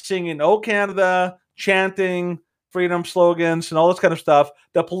walked singing "Oh Canada," chanting freedom slogans and all this kind of stuff.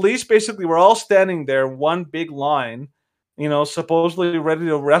 The police basically were all standing there, one big line, supposedly ready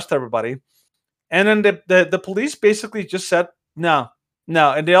to arrest everybody. And then the police basically just said, no.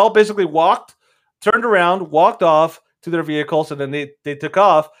 And they all basically turned around, walked off to their vehicles, and then they took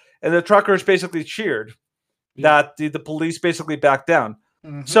off. And the truckers basically cheered that the police basically backed down.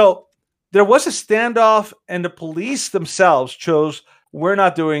 Mm-hmm. So there was a standoff, and the police themselves chose, we're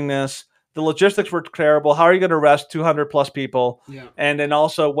not doing this. The logistics were terrible. How are you going to arrest 200 plus people? Yeah. And then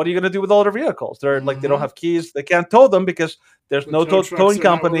also, what are you going to do with all their vehicles? They're they don't have keys. They can't tow them because there's no towing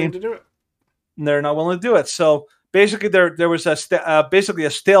company. They're not willing to do it. So basically, there was basically a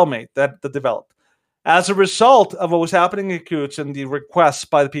stalemate that developed. As a result of what was happening in Coots and the requests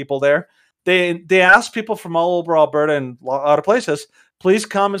by the people there, they asked people from all over Alberta and other places, please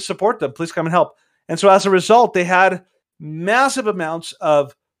come and support them. Please come and help. And so as a result, they had massive amounts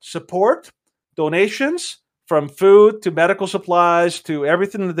of support, donations, from food to medical supplies to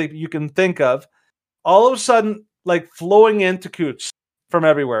everything that you can think of, all of a sudden, flowing into Coots from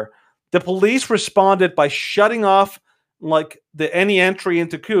everywhere. The police responded by shutting off any entry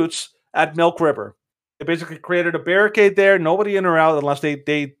into Coots at Milk River. They basically created a barricade there, nobody in or out unless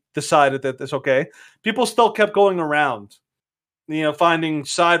they decided that it's okay. People still kept going around, finding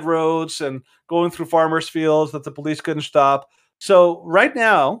side roads and going through farmers' fields that the police couldn't stop. So right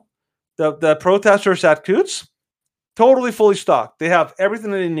now, the protesters at Coots, totally fully stocked. They have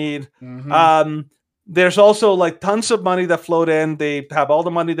everything that they need. Mm-hmm. There's also tons of money that flowed in. They have all the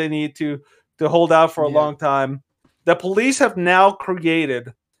money they need to hold out for a long time. The police have now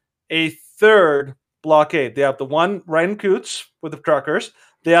created a third blockade. They have the one right in Coots with the truckers.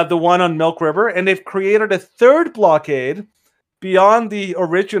 They have the one on Milk River, and they've created a third blockade beyond the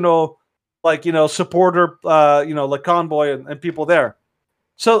original, supporter, convoy and people there.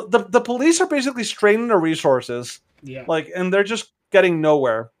 So the police are basically straining their resources, and they're just getting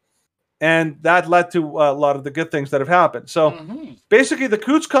nowhere. And that led to a lot of the good things that have happened. So basically the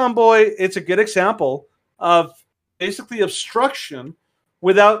Coots convoy, it's a good example of basically obstruction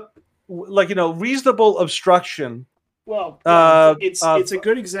without, reasonable obstruction. Well, it's a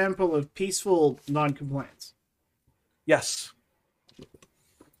good example of peaceful non-compliance. Yes.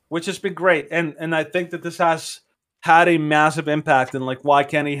 Which has been great. And I think that this has had a massive impact in why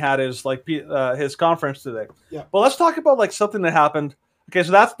Kenny had his conference today. Yeah. But let's talk about something that happened. Okay,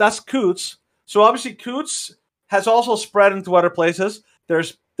 so that's Coots. So obviously Coots has also spread into other places.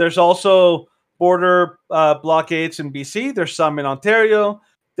 There's also border blockades in BC. There's some in Ontario.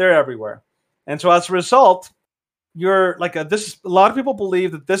 They're everywhere. And so as a result, you're a lot of people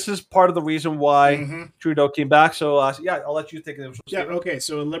believe that this is part of the reason why Trudeau came back. So I'll let you take it. Yeah, okay.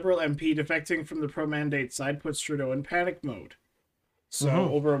 So a Liberal MP defecting from the pro-mandate side puts Trudeau in panic mode. So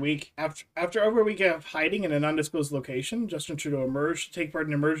over a week, after over a week of hiding in an undisclosed location, Justin Trudeau emerged to take part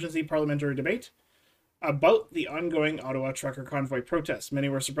in an emergency parliamentary debate about the ongoing Ottawa trucker convoy protests. Many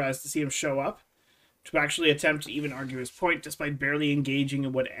were surprised to see him show up to actually attempt to even argue his point, despite barely engaging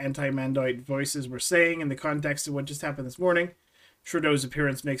in what anti-mandate voices were saying in the context of what just happened this morning. Trudeau's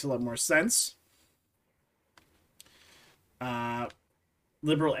appearance makes a lot more sense.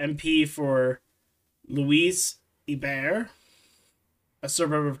 Liberal MP for Louise Hébert, a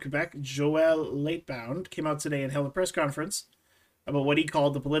suburb of Quebec, Joël Lightbound, came out today and held a press conference about what he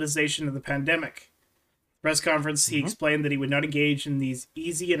called the politicization of the pandemic. Press conference, he explained that he would not engage in these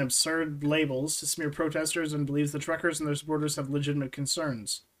easy and absurd labels to smear protesters and believes the truckers and their supporters have legitimate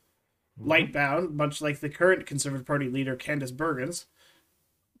concerns. Lightbound, much like the current Conservative Party leader Candice Bergen's,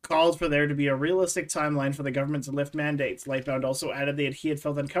 called for there to be a realistic timeline for the government to lift mandates. Lightbound also added that he had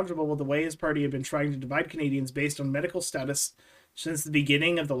felt uncomfortable with the way his party had been trying to divide Canadians based on medical status since the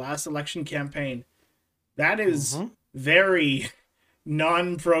beginning of the last election campaign. That is very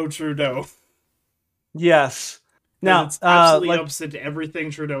non-pro Trudeau. Yes. Now it's absolutely opposite to everything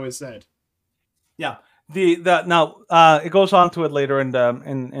Trudeau has said. Yeah. It goes on to it later in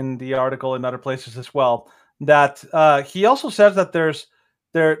the article and other places as well, that he also says that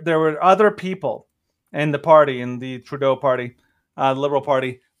there were other people in the party, in the Trudeau party, the Liberal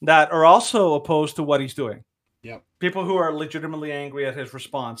Party, that are also opposed to what he's doing. Yep. People who are legitimately angry at his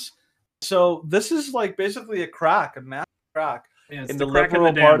response. So this is like basically a massive crack in the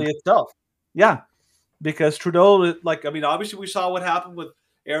Liberal Party itself. Yeah. Because Trudeau, obviously we saw what happened with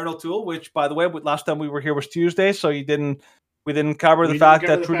Aaron O'Toole, which, by the way, last time we were here was Tuesday, so we didn't cover the fact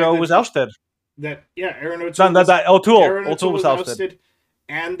that Trudeau was ousted. Aaron O'Toole was ousted.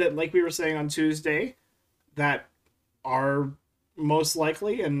 And that, like we were saying on Tuesday, that our most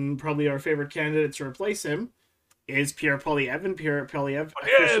likely and probably our favorite candidate to replace him is Pierre Poilievre. And Pierre Poilievre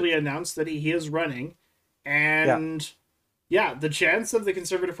officially announced that he is running. And the chance of the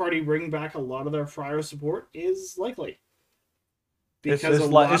Conservative Party bringing back a lot of their prior support is likely. Because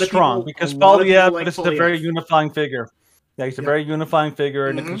it's strong. Because Poilievre is a very unifying figure. Yeah, he's a very unifying figure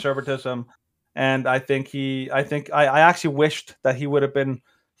in the conservatism. And I actually wished that he would have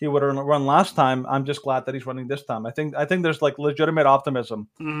run last time. I'm just glad that he's running this time. I think there's like legitimate optimism.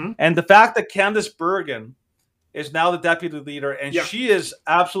 And the fact that Candice Bergen is now the deputy leader, and she is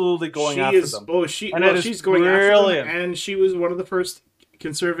absolutely going after them. She's going after them, and she was one of the first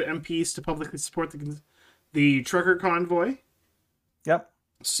Conservative MPs to publicly support the trucker convoy. Yep.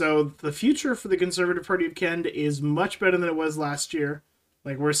 So the future for the Conservative Party of Canada is much better than it was last year.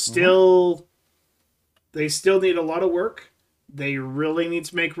 Like, we're still... They still need a lot of work. They really need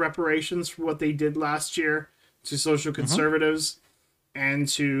to make reparations for what they did last year to social conservatives and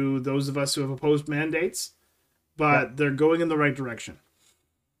to those of us who have opposed mandates. But they're going in the right direction.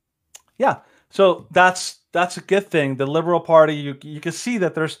 Yeah. So that's a good thing. The Liberal Party, you can see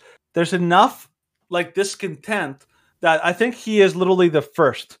that there's enough like discontent that I think he is literally the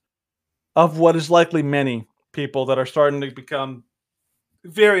first of what is likely many people that are starting to become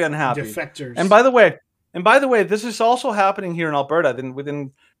very unhappy. Defectors. And by the way, this is also happening here in Alberta. We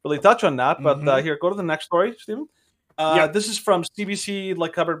didn't really touch on that, but here, go to the next story, Stephen. This is from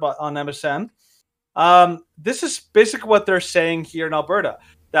CBC, covered on MSN. This is basically what they're saying here in Alberta,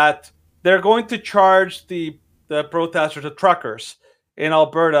 that they're going to charge the protesters, the truckers in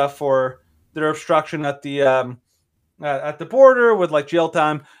Alberta, for their obstruction at the border with jail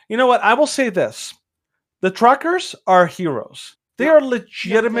time. You know what? I will say this: the truckers are heroes. They are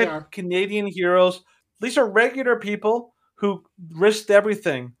legitimate Canadian heroes. These are regular people who risked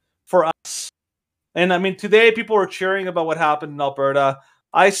everything for us. And I mean, today people are cheering about what happened in Alberta.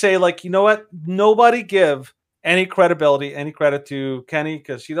 I say, you know what? Nobody give any credit to Kenny,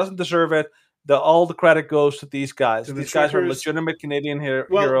 because he doesn't deserve it. All the credit goes to these guys. These guys are legitimate Canadian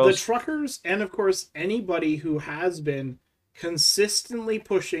heroes. Well, the truckers, and of course anybody who has been consistently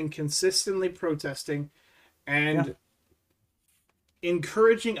pushing, consistently protesting, and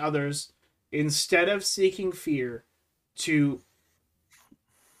encouraging others, instead of seeking fear, to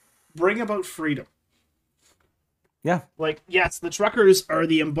bring about freedom. Yeah. Yes, the truckers are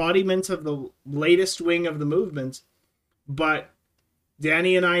the embodiment of the latest wing of the movement, but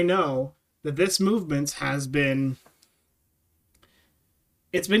Danny and I know that this movement has been...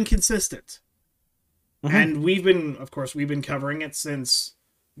 It's been consistent. And we've been covering it since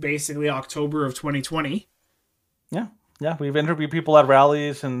basically October of 2020. Yeah. Yeah, we've interviewed people at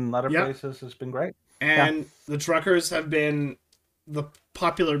rallies and other places. It's been great. And the truckers have been the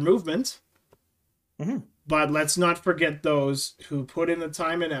popular movement. But let's not forget those who put in the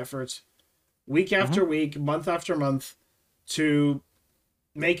time and effort, week after week, month after month, to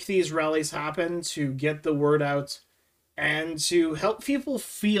make these rallies happen, to get the word out, and to help people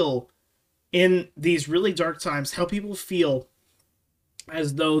feel, in these really dark times, help people feel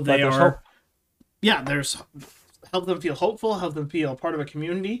as though they are... Hope. Yeah, help them feel hopeful, help them feel part of a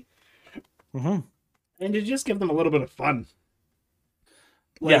community, and to just give them a little bit of fun.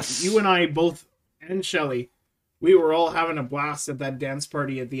 You and I both, and Shelley, we were all having a blast at that dance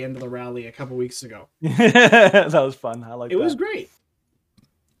party at the end of the rally a couple weeks ago. That was fun. I like that. It was great.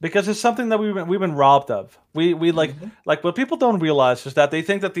 Because it's something that we've been robbed of. We what people don't realize is that they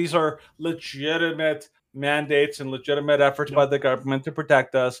think that these are legitimate mandates and legitimate efforts by the government to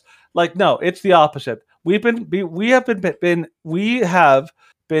protect us. Like, no, it's the opposite. We have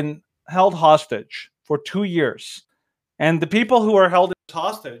been held hostage for 2 years, and the people who are held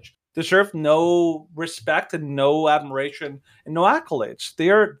hostage deserve no respect and no admiration and no accolades.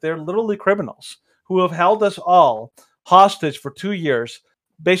 They're literally criminals who have held us all hostage for 2 years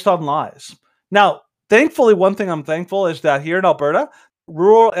based on lies. Now, thankfully, one thing I'm thankful is that here in Alberta,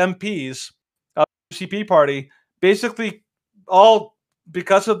 rural MPs of the UCP party basically all,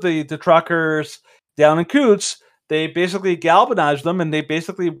 because of the truckers down in Coots, they basically galvanized them, and they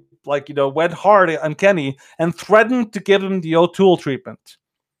basically went hard on Kenny and threatened to give him the O'Toole treatment.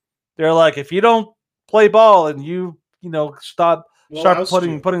 They're like, if you don't play ball and start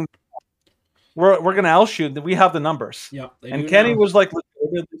putting, we're going to oust you. We have the numbers. Yeah, and Kenny was like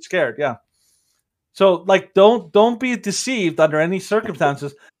really scared. Yeah. So don't be deceived under any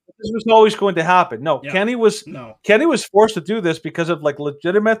circumstances. This was always going to happen. No, yeah. Kenny was forced to do this because of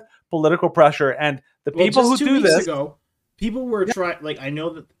legitimate political pressure, and the people who do this. Ago, people were trying. I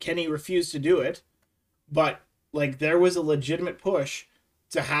know that Kenny refused to do it, but there was a legitimate push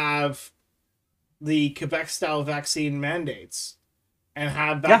to have the Quebec-style vaccine mandates and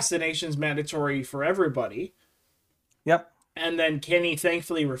have vaccinations mandatory for everybody. Yep. And then Kenny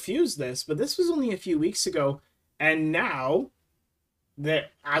thankfully refused this, but this was only a few weeks ago. And now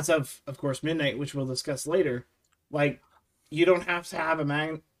that, as of course, midnight, which we'll discuss later, you don't have to have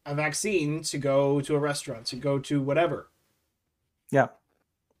a vaccine to go to a restaurant, to go to whatever. Yeah.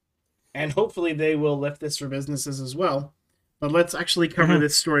 And hopefully they will lift this for businesses as well. But let's actually cover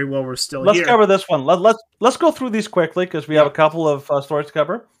this story while we're still here. Let's cover this one. Let's go through these quickly because we have a couple of stories to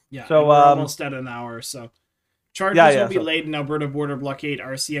cover. Yeah, so we're almost at an hour. So charges will be laid in Alberta border blockade.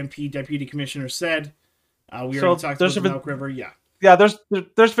 RCMP Deputy Commissioner said. We already talked about the Milk River. Yeah. Yeah,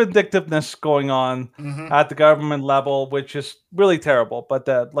 there's vindictiveness going on at the government level, which is really terrible. But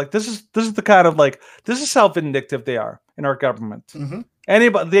this is the kind of this is how vindictive they are in our government.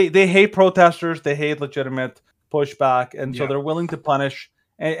 Anybody they hate protesters, they hate legitimate pushback, and so they're willing to punish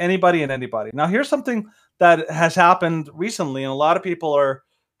anybody and anybody. Now, here's something that has happened recently, and a lot of people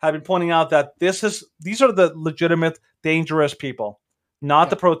have been pointing out that these are the legitimate dangerous people, not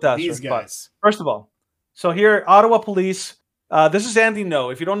the protesters. These guys. But first of all, so here, Ottawa Police. This is Andy No.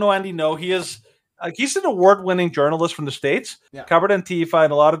 If you don't know Andy No, he's an award-winning journalist from the States, covered Antifa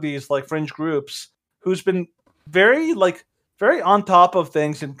and a lot of these fringe groups, who's been very on top of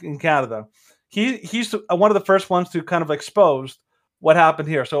things in Canada. He's one of the first ones to kind of expose what happened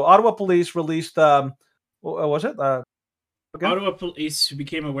here. So Ottawa Police released, what was it? Ottawa Police, who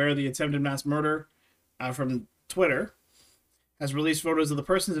became aware of the attempted mass murder from Twitter, has released photos of the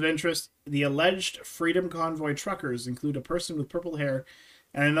persons of interest. The alleged Freedom Convoy truckers include a person with purple hair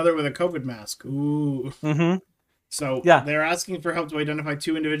and another with a COVID mask. Ooh. So they're asking for help to identify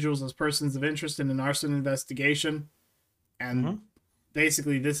 2 individuals as persons of interest in an arson investigation. And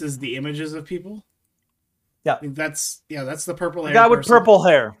basically, this is the images of people. Yeah, I think that's the purple hair. A guy with purple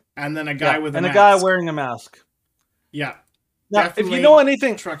hair, and then a guy with a mask. A guy wearing a mask. Yeah. Now, if you know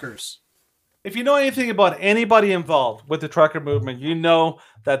anything, truckers. If you know anything about anybody involved with the trucker movement, you know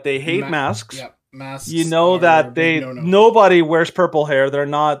that they hate masks. Yeah, masks. You know that nobody wears purple hair. They're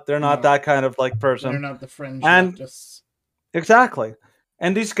not that kind of person. They're not the fringe. And exactly,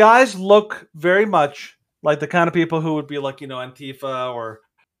 and these guys look very much like the kind of people who would be Antifa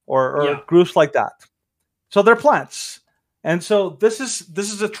or groups like that. So they're plants. And so this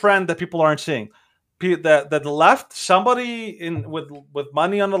is a trend that people aren't seeing. That the left, somebody with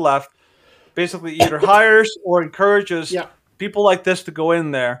money on the left, basically either hires or encourages people like this to go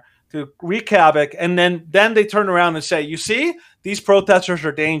in there to wreak havoc, and then they turn around and say, "You see, these protesters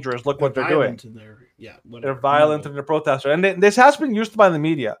are dangerous. Look what they're doing. They're violent and they're protesters." And this has been used by the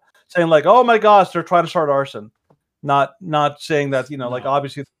media, saying "Oh my gosh, they're trying to start arson," not saying that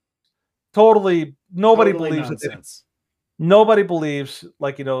obviously, totally nobody believes it. Nobody believes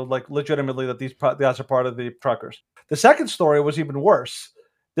legitimately that these guys are part of the truckers. The second story was even worse.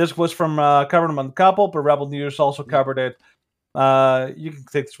 This was from covered on the couple, but Rebel News also covered it. You can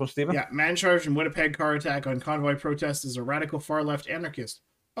take this one, Stephen. Yeah, man charged in Winnipeg car attack on convoy protest is a radical far left anarchist.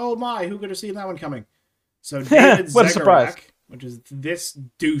 Oh my, who could have seen that one coming? So David what a surprise. Which is this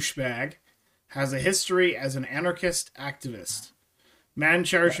douchebag, has a history as an anarchist activist. Man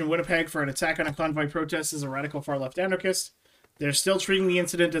charged in Winnipeg for an attack on a convoy protest is a radical far left anarchist. They're still treating the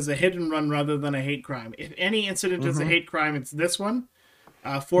incident as a hit and run rather than a hate crime. If any incident is a hate crime, it's this one.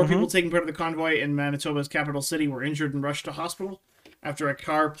 4 people taking part of the convoy in Manitoba's capital city were injured and rushed to hospital after a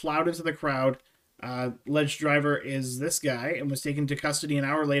car plowed into the crowd Alleged driver is this guy and was taken to custody an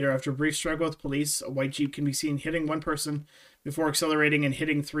hour later after a brief struggle with police. A white Jeep can be seen hitting one person before accelerating and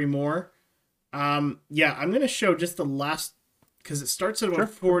hitting 3 more. Yeah, I'm going to show just the last, because it starts at about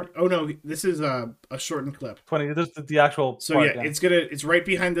 4. Oh no, this is a shortened clip. 20. This is the actual. So part, yeah, it's right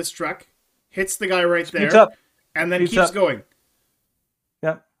behind this truck, hits the guy right there, up. And then keeps going.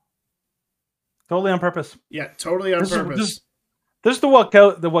 Yeah. Totally on purpose. Yeah, totally on purpose. This is the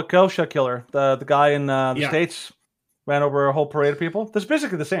Waukesha killer. The guy in the States ran over a whole parade of people. This is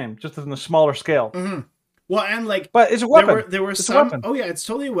basically the same, just on a smaller scale. Mm-hmm. Well, and but it's a weapon. There were some. Oh yeah, it's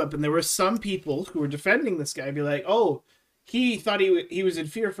totally a weapon. There were some people who were defending this guy, be like, "Oh, he thought he was in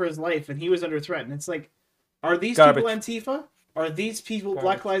fear for his life and he was under threat." And it's like, are these people Antifa? Are these people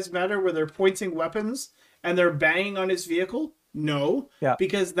Black Lives Matter, where they're pointing weapons and they're banging on his vehicle? No,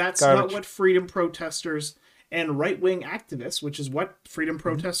 because that's not what freedom protesters and right-wing activists, which is what freedom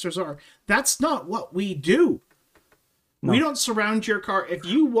protesters are, that's not what we do. No. We don't surround your car. If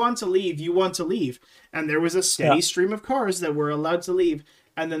you want to leave, you want to leave. And there was a steady stream of cars that were allowed to leave.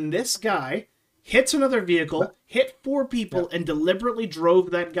 And then this guy hits another vehicle, hit 4 people, and deliberately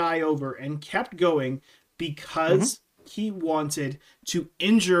drove that guy over and kept going because he wanted to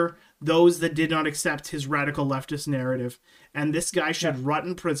injure those that did not accept his radical leftist narrative. And this guy should rot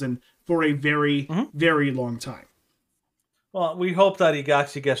in prison for a very, very long time. Well, we hope that he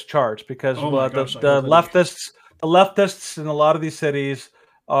actually gets charged, because the leftists in a lot of these cities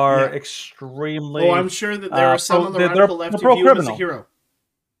are extremely... Oh, I'm sure that there are some on the radical left who view him as a hero.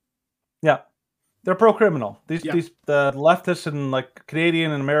 Yeah. They're pro-criminal. The leftists in like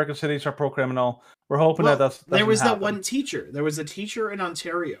Canadian and American cities are pro-criminal. We're hoping that that's there was that one teacher. There was a teacher in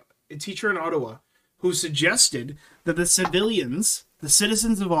Ontario, a teacher in Ottawa, who suggested that the civilians, the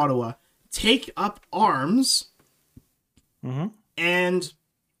citizens of Ottawa, take up arms and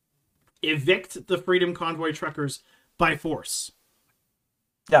evict the Freedom Convoy truckers by force.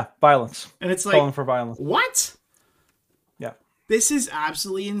 Yeah, violence. And it's like, calling for violence. What? Yeah. This is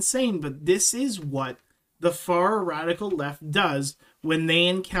absolutely insane, but this is what the far radical left does when they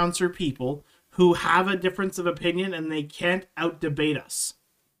encounter people who have a difference of opinion and they can't out-debate us.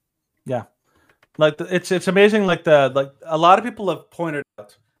 Yeah. Like it's amazing. Like a lot of people have pointed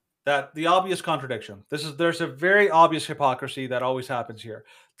out that the obvious contradiction. There's a very obvious hypocrisy that always happens here.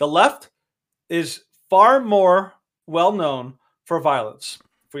 The left is far more well known for violence,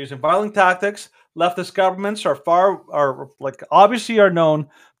 for using violent tactics. Leftist governments are obviously known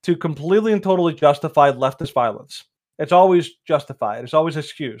to completely and totally justify leftist violence. It's always justified. It's always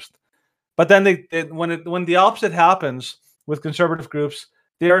excused. But then when the opposite happens with conservative groups,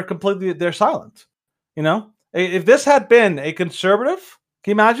 they're silent. You know, if this had been a conservative,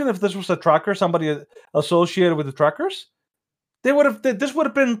 can you imagine if this was a trucker, somebody associated with the truckers? This would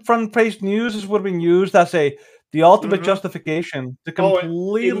have been front page news. This would have been used as the ultimate justification to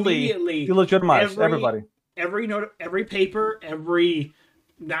completely delegitimize everybody. Every paper, every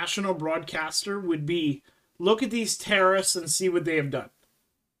national broadcaster would be, look at these terrorists and see what they have done.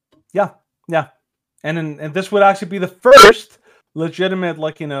 Yeah, and this would actually be the first legitimate,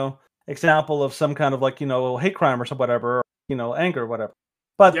 example of some kind of hate crime or some whatever, anger or whatever.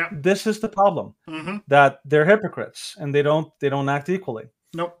 But this is the problem, that they're hypocrites and they don't act equally.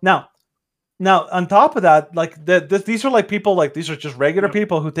 Nope. Now on top of that, these are people, these are just regular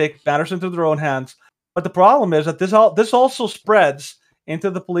people who take matters into their own hands. But the problem is that this also spreads into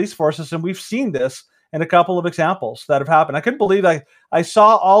the police forces, and we've seen this in a couple of examples that have happened. I couldn't believe I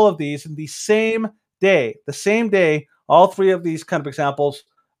saw all of these in the same day, all 3 of these kind of examples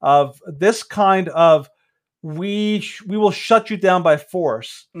of this kind of we will shut you down by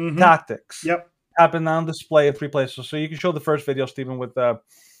force tactics. Yep. Happened on display in 3 places. So you can show the first video, Stephen, with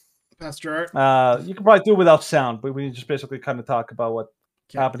Pastor Art. You can probably do it without sound, but we just basically kind of talk about what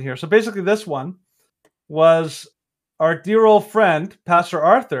happened here. So basically this one was our dear old friend, Pastor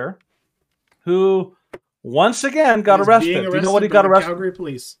Arthur, who once again got arrested. Do you know what he got arrested? Calgary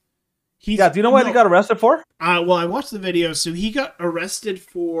police. Do you know what he got arrested for? Well, I watched the video. So he got arrested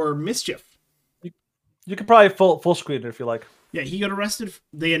for mischief. You could probably full screen it if you like. Yeah, he got arrested.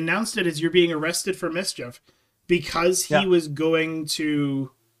 They announced it as you're being arrested for mischief because he was going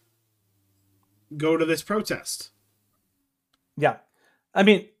to go to this protest. Yeah. I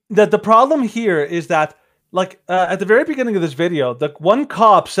mean, the problem here is that at the very beginning of this video, the one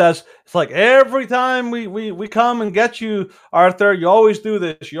cop says, it's like, every time we come and get you, Arthur, you always do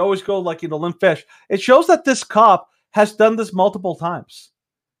this. You always go limp fish. It shows that this cop has done this multiple times.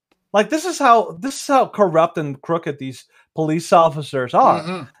 This is how corrupt and crooked these police officers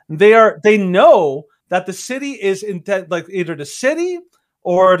are. They know that the city is either the city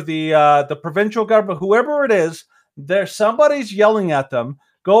or the provincial government, whoever it is, somebody's yelling at them,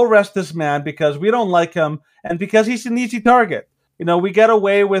 go arrest this man because we don't like him and because he's an easy target. We get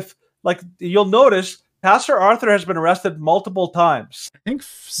away with, like, you'll notice Pastor Arthur has been arrested multiple times. I think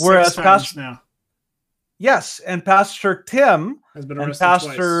 6 times now. Yes, and Pastor Tim has been arrested and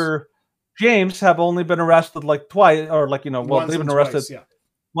Pastor twice. James have only been arrested like twice, or like, they've been arrested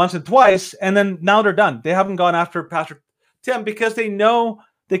once and twice, and then now they're done. They haven't gone after Pastor Tim because they know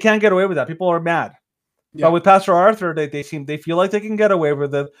they can't get away with that. People are mad. Yeah. But with Pastor Arthur, they feel like they can get away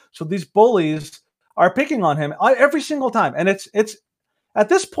with it. So these bullies are picking on him every single time, and it's at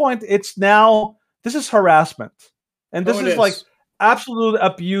this point, this is harassment, and this is like absolute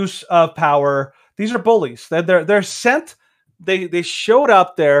abuse of power. These are bullies. They're sent. They showed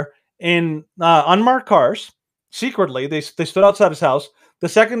up there in unmarked cars secretly. They stood outside his house. The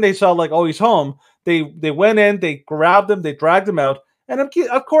second they saw, like, oh, he's home, they went in, they grabbed him, they dragged him out, and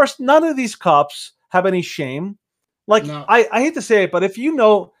of course, none of these cops have any shame. Like, no. I hate to say it, but if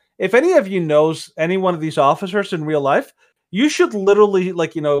any of you knows any one of these officers in real life, you should literally,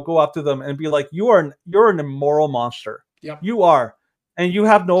 like, go up to them and be like, you're an immoral monster. Yep. You are, and you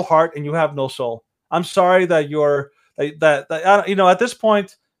have no heart and you have no soul. I'm sorry that at this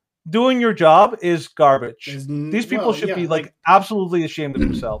point, doing your job is garbage. These people should be like absolutely ashamed of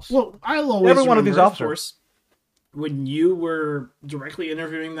themselves. Well, I'll always remember, one of these officers, of course, when you were directly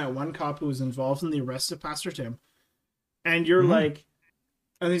interviewing that one cop who was involved in the arrest of Pastor Tim, and you're like,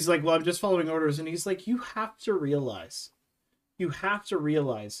 and he's like, well, I'm just following orders, and he's like, you have to realize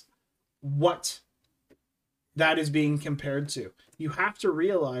what that is being compared to. You have to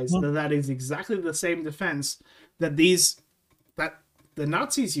realize that is exactly the same defense that the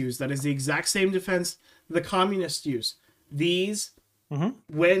Nazis use. That is the exact same defense the communists use. These,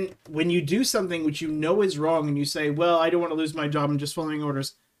 when you do something which you know is wrong and you say, well, I don't want to lose my job, I'm just following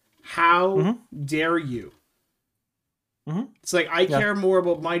orders. How dare you? It's like, I care more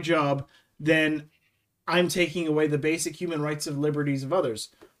about my job than I'm taking away the basic human rights of liberties of others.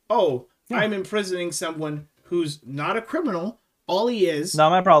 I'm imprisoning someone who's not a criminal. All he is. Not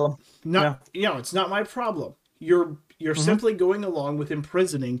my problem. It's not my problem. You're simply going along with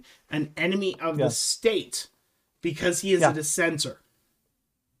imprisoning an enemy of the state because he is a dissenter.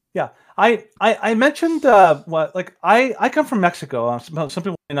 Yeah. I mentioned I come from Mexico. Some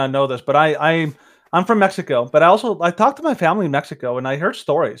people may not know this, but I'm from Mexico. But I talked to my family in Mexico, and I heard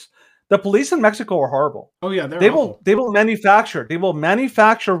stories. The police in Mexico are horrible. Oh yeah, they will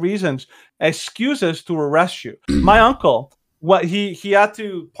manufacture reasons, excuses to arrest you. My uncle, he had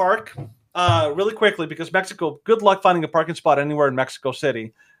to park really quickly because Mexico. Good luck finding a parking spot anywhere in Mexico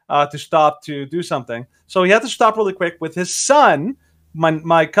City to stop to do something. So he had to stop really quick with his son,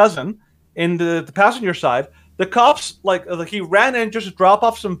 my cousin, in the passenger side. The cops he ran in just to drop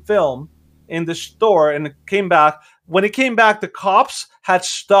off some film in the store and came back. When he came back, the cops had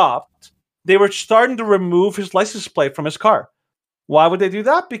stopped. They were starting to remove his license plate from his car. Why would they do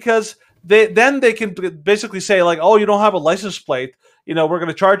that? Because they can basically say, like, oh, you don't have a license plate, we're going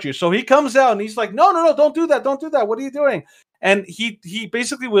to charge you. So he comes out and he's like, no, don't do that. What are you doing? And he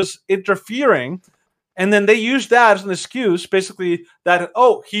basically was interfering. And then they used that as an excuse, basically, that,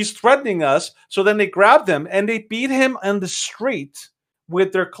 oh, he's threatening us. So then they grabbed him and they beat him on the street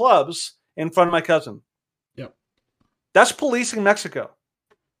with their clubs in front of my cousin. Yep. That's police in Mexico.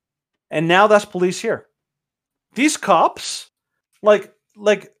 And now that's police here. These cops, like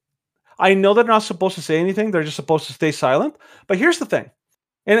I know they're not supposed to say anything. They're just supposed to stay silent. But here's the thing.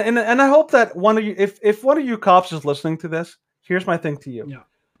 And I hope that one of you, if one of you cops is listening to this, here's my thing to you. Yeah.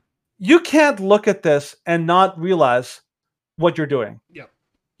 You can't look at this and not realize what you're doing. Yeah.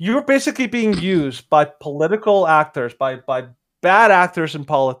 You're basically being used by political actors, by bad actors in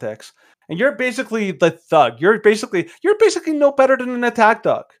politics. And you're basically the thug. You're basically no better than an attack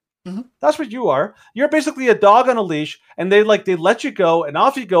dog. That's what you are. You're basically a dog on a leash, and they let you go, and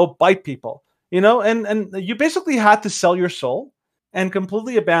off you go, bite people. And you basically had to sell your soul and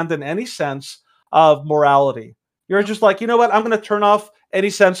completely abandon any sense of morality. You're just like, you know what? I'm going to turn off any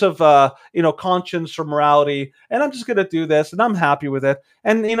sense of conscience or morality, and I'm just going to do this, and I'm happy with it.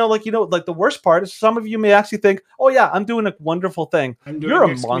 And the worst part is some of you may actually think, oh yeah, I'm doing a wonderful thing. You're a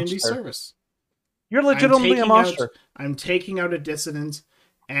monster. Community service. You're legitimately a monster. I'm taking out a dissident.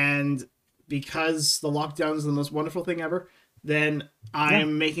 And because the lockdown is the most wonderful thing ever, then I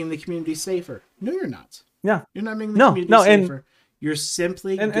am making the community safer. No, you're not. Yeah. You're not making the community safer. You're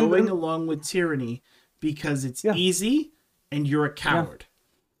simply going along with tyranny because it's easy and you're a coward.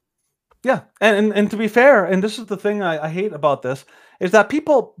 Yeah. And to be fair, and this is the thing I hate about this, is that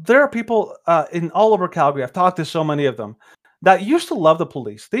there are people in all over Calgary, I've talked to so many of them, that used to love the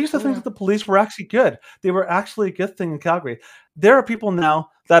police. They used to think that the police were actually good. They were actually a good thing in Calgary. There are people now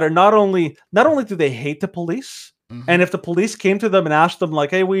that are not only do they hate the police, and if the police came to them and asked them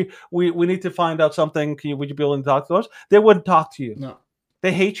like, "Hey, we need to find out something. Would you be willing to talk to us?" They wouldn't talk to you. No,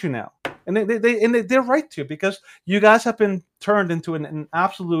 they hate you now, and they're right to, because you guys have been turned into an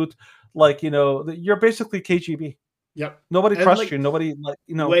absolute, like, you're basically KGB. Yep. Nobody trusts you. Nobody,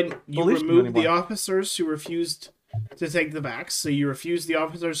 when you remove the officers who refused to take the vax, so you refuse the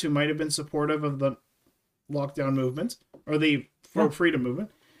officers who might have been supportive of the lockdown movement or the freedom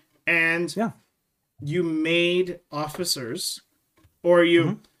movement, and you made officers, or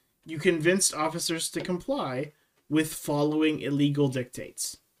you convinced officers to comply with following illegal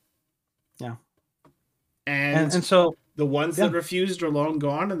dictates. Yeah. And so the ones that refused are long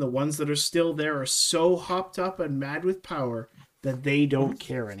gone, and the ones that are still there are so hopped up and mad with power that they don't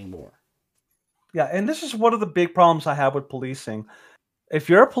care anymore. Yeah, and this is one of the big problems I have with policing. If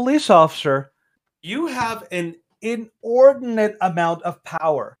you're a police officer, you have an inordinate amount of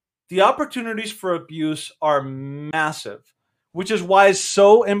power. The opportunities for abuse are massive, which is why it's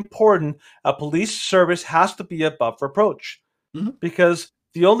so important a police service has to be above reproach. Because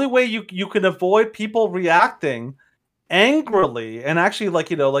the only way you can avoid people reacting angrily and actually,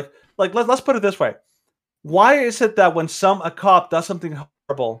 let's put it this way. Why is it that when a cop does something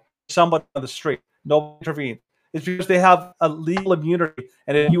horrible to somebody on the street, nobody intervenes? It's because they have a legal immunity,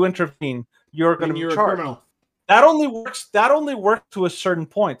 and if you intervene, you're going to be charged. A criminal. That only works to a certain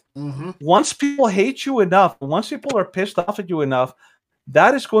point. Once people hate you enough, once people are pissed off at you enough,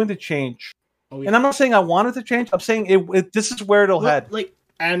 that is going to change. Oh, yeah. And I'm not saying I want it to change. I'm saying this is where it'll head.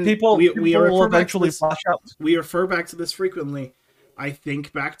 And people will eventually flash out. We refer back to this frequently. I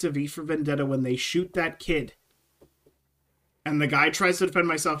think back to V for Vendetta when they shoot that kid, and the guy tries to defend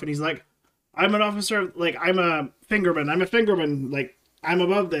himself, and he's like, "I'm an officer. Like, I'm a fingerman. Like, I'm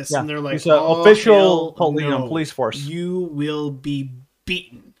above this." And they're like, he's an official police force. You will be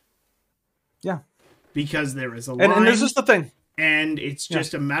beaten. Yeah, because there is a line, and this is the thing, and it's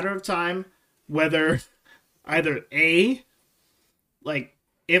just a matter of time whether either A, like,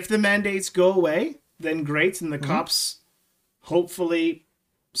 if the mandates go away, then great, and the cops hopefully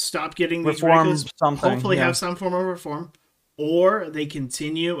stop getting these regulars, hopefully have some form of reform, or they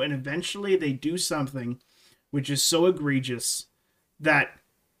continue and eventually they do something which is so egregious that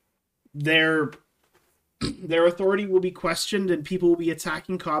their authority will be questioned and people will be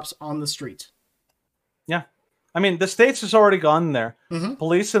attacking cops on the street. Yeah. I mean, the States has already gone there.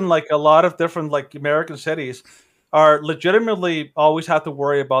 Police in a lot of different American cities are legitimately always have to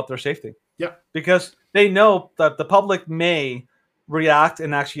worry about their safety. Yeah. Because they know that the public may react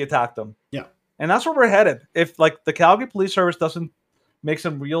and actually attack them. Yeah. And that's where we're headed. If the Calgary Police Service doesn't make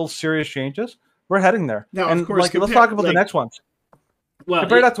some real serious changes, we're heading there. Now, and of course, let's talk about the next ones. Well,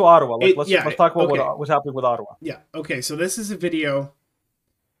 compare that to Ottawa. Let's talk about what's happening with Ottawa. Yeah. Okay. So this is a video.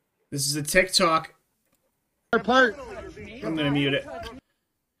 This is a TikTok. I'm going to mute it.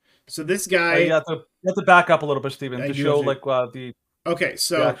 So this guy... you have to back up a little bit, Stephen, to show the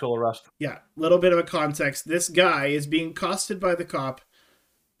actual arrest. Yeah, a little bit of a context. This guy is being accosted by the cop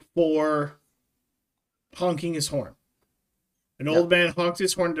for honking his horn. An old man honked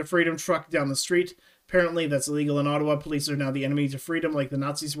his horn at a freedom truck down the street. Apparently that's illegal in Ottawa. Police are now the enemy to freedom, like the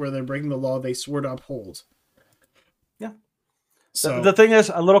Nazis were. They're breaking the law they swore to uphold. Yeah. So the thing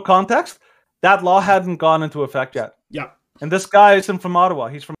is, a little context, that law hadn't gone into effect yet. Yeah. And this guy isn't from Ottawa.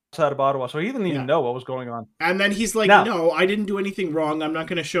 He's from outside of Ottawa, so he didn't even know what was going on. And then he's like, no, I didn't do anything wrong. I'm not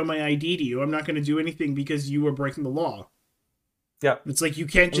going to show my ID to you. I'm not going to do anything because you were breaking the law. Yeah. It's like, you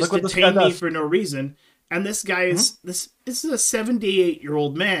can't just detain me for no reason. And this guy is, this is a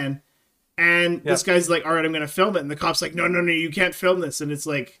 78-year-old man, and this guy's like, all right, I'm going to film it. And the cop's like, no, you can't film this. And it's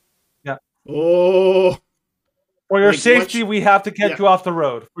like, oh. For your safety, we have to get you off the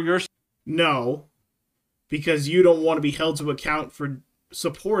road. For your No, because you don't want to be held to account for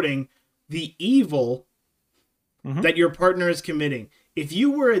supporting the evil that your partner is committing. If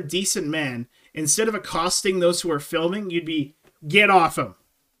you were a decent man, instead of accosting those who are filming, you'd be, get off him.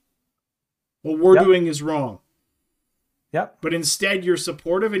 What we're doing is wrong. Yep. But instead, you're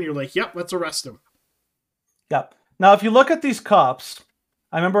supportive and you're like, yep, let's arrest him. Yep. Now, if you look at these cops,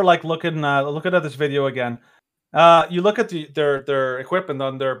 I remember looking at this video again. You look at their equipment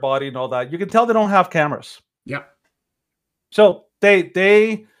on their body and all that. You can tell they don't have cameras. Yep. So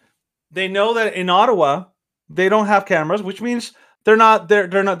they know that in Ottawa they don't have cameras, which means they're not.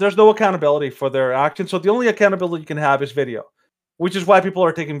 There's no accountability for their actions. So the only accountability you can have is video, which is why people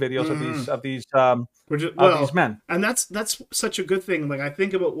are taking videos of these men. And that's such a good thing. Like, I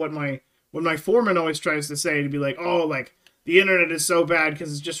think about what my foreman always tries to say, to be like, oh, like, the internet is so bad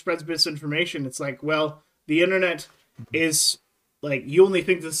because it just spreads misinformation. It's like, well, the internet is like, you only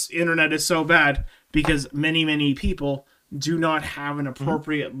think this internet is so bad because many, many people do not have an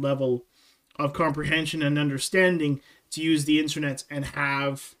appropriate level of comprehension and understanding to use the internet and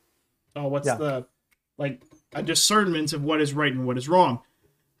have a discernment of what is right and what is wrong.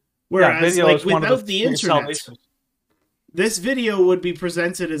 Whereas, like, without the internet, this video would be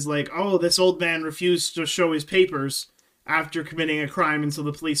presented as like, oh, this old man refused to show his papers after committing a crime until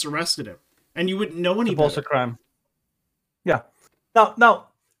the police arrested him, and you wouldn't know any better. A crime. Yeah. Now,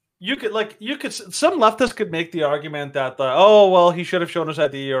 you could some leftists could make the argument that he should have shown his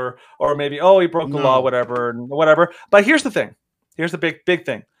ID, or maybe he broke the law, whatever. But here's the thing. Here's the big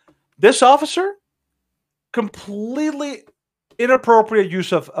thing. This officer, completely inappropriate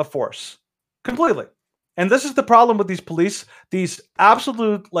use of force, completely. And this is the problem with these police, these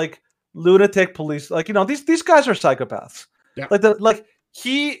absolute lunatic police. These guys are psychopaths. Yeah.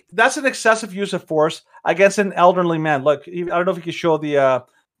 That's an excessive use of force against an elderly man. Look, I don't know if you can show the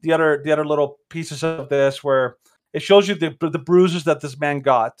other little pieces of this where it shows you the bruises that this man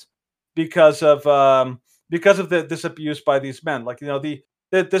got because of this abuse by these men.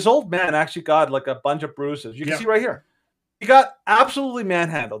 This old man actually got a bunch of bruises. You can see right here. He got absolutely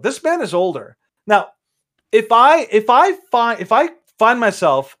manhandled. This man is older. Now, if I find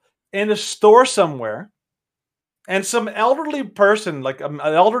myself in a store somewhere and some elderly person, like an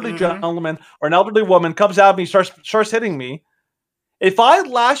elderly gentleman or an elderly woman, comes at me, starts hitting me, if I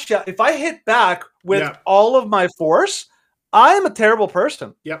lash out, if I hit back with all of my force, I am a terrible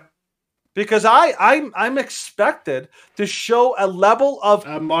person. Yep. Because I'm expected to show a level of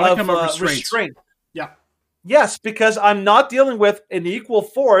restraint. Yeah. Yes, because I'm not dealing with an equal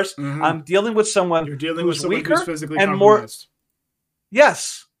force. I'm dealing with someone who's weaker who's physically and compromised.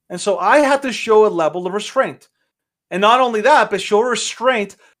 Yes. And so I have to show a level of restraint. And not only that, but show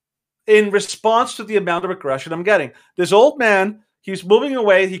restraint in response to the amount of aggression I'm getting. This old man, he's moving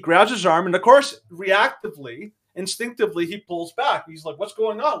away. He grabs his arm. And of course, instinctively, he pulls back. He's like, what's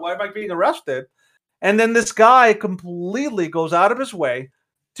going on? Why am I being arrested? And then this guy completely goes out of his way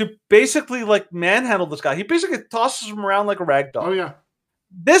to basically manhandle this guy. He basically tosses him around like a rag doll. Oh, yeah.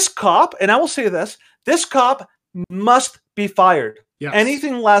 This cop, and I will say this cop must be fired. Yes.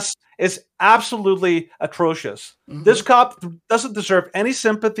 Anything less is absolutely atrocious. This cop doesn't deserve any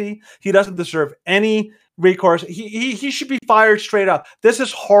sympathy. He doesn't deserve any recourse. He should be fired straight up. This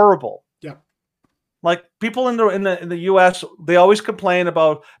is horrible. Yeah. People in the U.S., they always complain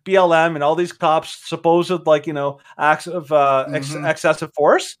about BLM and all these cops supposed acts of excessive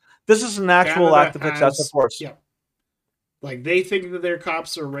force. This is an actual act of excessive force. Yeah. They think that their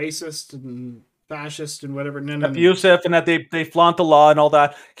cops are racist and fascist and whatever, abusive, and that they flaunt the law and all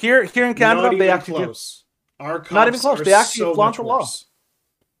that. Here in Canada, they actually close. Our cops not even close. They actually flaunt the law. Worse.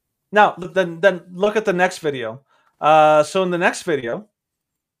 Now, then look at the next video. So in the next video,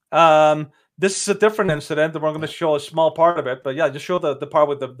 this is a different incident, and we're going to show a small part of it. But yeah, just show the part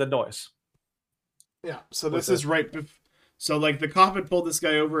with the noise. Yeah. So this is right. So the cop had pulled this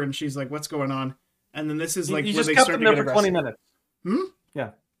guy over, and she's like, "What's going on?" And then this is you where just they kept start him to there get for aggressive. 20 minutes. Yeah.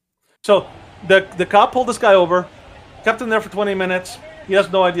 So the cop pulled this guy over, kept him there for 20 minutes. He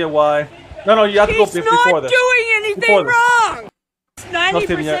has no idea why. No, you have to go before this. He's not doing anything wrong.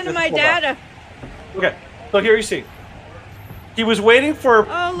 90% of my data. Okay, so here you see. He was waiting for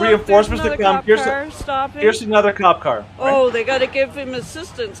reinforcements to come. Here's another cop car. Right? Oh, they got to give him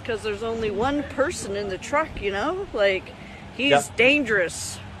assistance because there's only one person in the truck, he's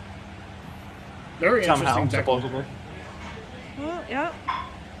dangerous. Very somehow, interesting, supposedly. Well, yeah.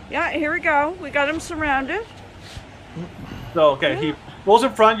 Yeah, here we go. We got him surrounded. So, he goes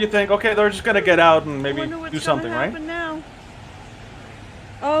in front. You think, okay, they're just going to get out and maybe do something, right? Now.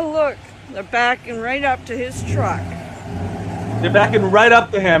 Oh, look. They're backing right up to his truck. They're backing right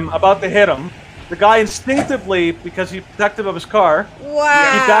up to him, about to hit him. The guy instinctively, because he's protective of his car,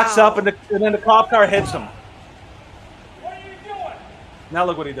 wow. He backs up and then the cop car hits him. What are you doing? Now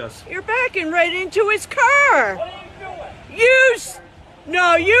look what he does. You're backing right into his car. What are you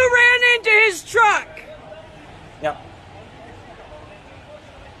doing? You ran into his truck. Yep.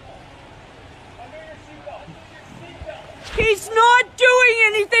 He's not doing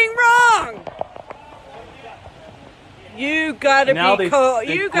anything wrong. You gotta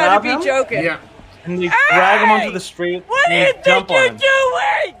be joking. Yeah. And they drag him onto the street. What do you think you're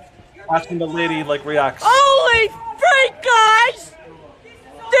doing? Watching the lady reacts. Holy freak, guys!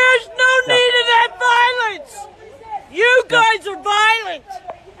 There's no need of that violence. You guys are violent.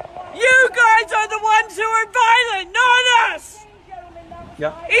 You guys are the ones who are violent, not us.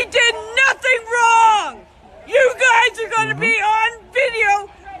 Yeah. He did nothing wrong. You guys are going to be on video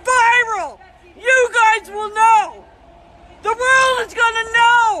viral. You guys will know. The world is going to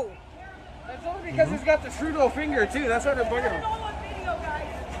know. That's only because he's got the Shrewd finger too. That's why they're bugging him.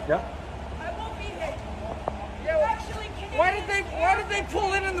 Yeah. Why did they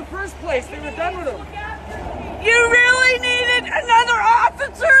pull in the first place? They were done with him. You really needed another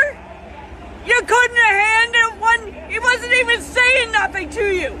officer? You couldn't have handled one. He wasn't even saying nothing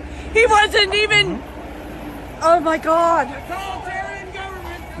to you. He wasn't even. Oh my God. Totalitarian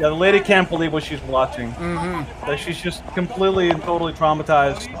government. Yeah, the lady can't believe what she's watching. Like she's just completely and totally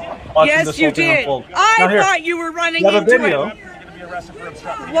traumatized watching Yes, this you whole thing did. unfold. I Now here, thought you were running you have a into video. it. You're going to be arrested for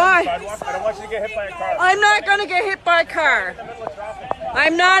obstructing. Why? I don't want you to get hit by a car. I'm not going to get hit by a car.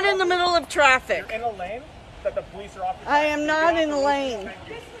 I'm not in the middle of traffic. In a lane that the police are off. I am not in a lane.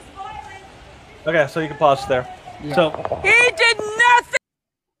 Okay, so you can pause there. Yeah. So He did nothing.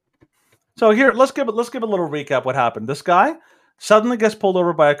 So here, let's give a little recap what happened. This guy suddenly gets pulled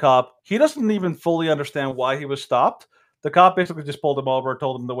over by a cop. He doesn't even fully understand why he was stopped. The cop basically just pulled him over,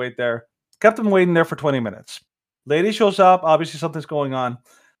 told him to wait there, kept him waiting there for 20 minutes. Lady shows up. Obviously, something's going on.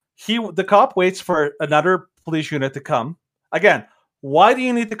 The cop waits for another police unit to come. Again, why do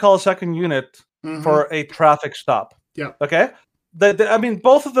you need to call a second unit for a traffic stop? Yeah. Okay. I mean,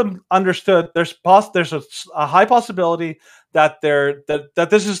 both of them understood. There's a high possibility that that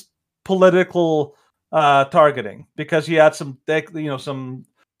this is political targeting because he had some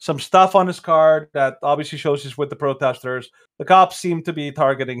stuff on his card that obviously shows he's with the protesters. The cops seem to be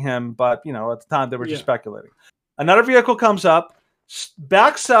targeting him, but at the time they were just speculating. Another vehicle comes up,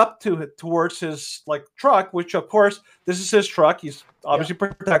 backs up towards his truck, which of course this is his truck. He's obviously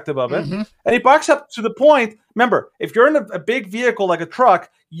protective of it, and he backs up to the point. Remember, if you're in a big vehicle like a truck,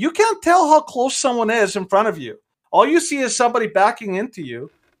 you can't tell how close someone is in front of you. All you see is somebody backing into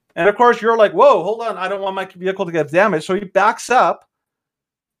you, and of course you're like, "Whoa, hold on! I don't want my vehicle to get damaged." So he backs up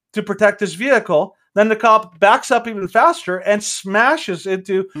to protect his vehicle. Then the cop backs up even faster and smashes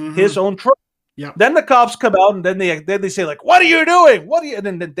into his own truck. Yeah. Then the cops come out and then they say "What are you doing? What are you?"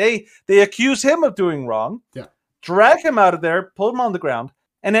 And then they accuse him of doing wrong. Yeah. Drag him out of there, pull him on the ground,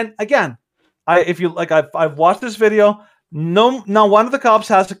 and then again, I've watched this video. No, not one of the cops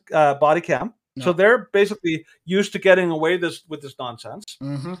has a body cam, so they're basically used to getting away with this nonsense.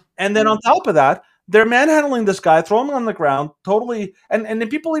 And then on top of that, they're manhandling this guy, throwing him on the ground, totally. And then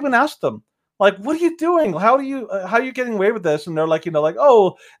people even ask them, like, "What are you doing? How are you getting away with this?" And they're like,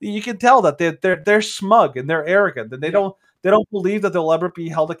 "Oh, you can tell that they're smug and they're arrogant and they don't believe that they'll ever be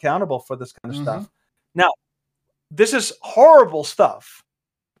held accountable for this kind of stuff." Now, this is horrible stuff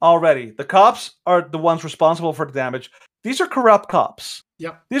already. The cops are the ones responsible for the damage. These are corrupt cops.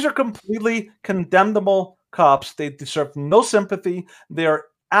 Yep. These are completely condemnable cops. They deserve no sympathy. They are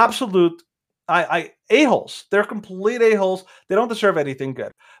absolute a-holes. They're complete a-holes. They don't deserve anything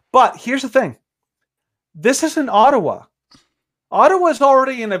good. But here's the thing. This is in Ottawa. Ottawa is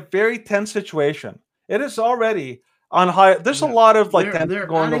already in a very tense situation. It is already on high. There's a lot of tension they're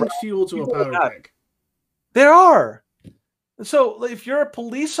going adding around. fuel to a powder keg. There are. So if you're a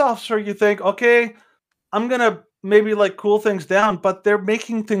police officer, you think, okay, I'm going to maybe cool things down, but they're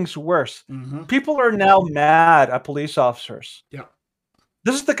making things worse. People are now mad at police officers. Yeah.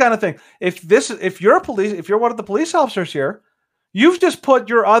 This is the kind of thing. If you're one of the police officers here, you've just put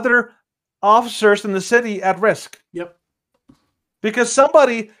your other officers in the city at risk. Yep. Because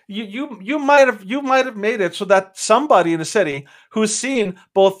somebody you might have made it so that somebody in the city who's seen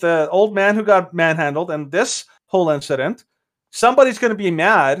both the old man who got manhandled and this whole incident, somebody's going to be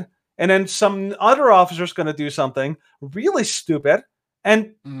mad, and then some other officer's going to do something really stupid,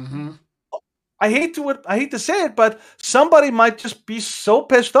 and I hate to say it, but somebody might just be so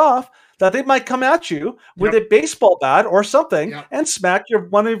pissed off that they might come at you with a baseball bat or something and smack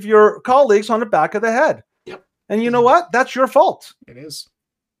one of your colleagues on the back of the head. Yep. And you know what? That's your fault. It is.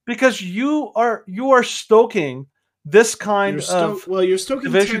 Because you are stoking this kind of you're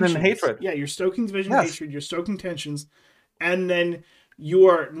stoking division tensions. and hatred. Yeah, you're stoking division and hatred, you're stoking tensions, and then you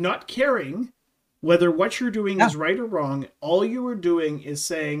are not caring whether what you're doing is right or wrong. All you are doing is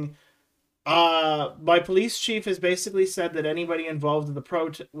saying, my police chief has basically said that anybody involved in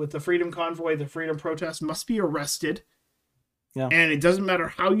with the freedom convoy, the freedom protest, must be arrested. Yeah. And it doesn't matter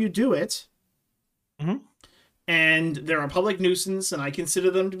how you do it. And they're a public nuisance, and I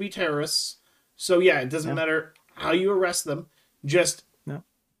consider them to be terrorists. So yeah, it doesn't matter how you arrest them. Just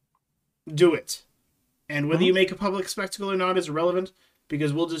do it. And whether you make a public spectacle or not is irrelevant,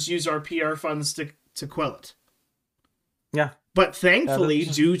 because we'll just use our PR funds to quell it. Yeah. But thankfully,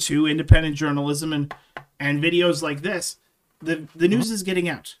 due to independent journalism and videos like this, the news is getting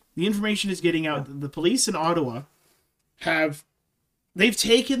out. the information is getting out that the police in Ottawa they've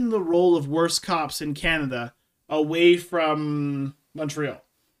taken the role of worst cops in Canada away from Montreal.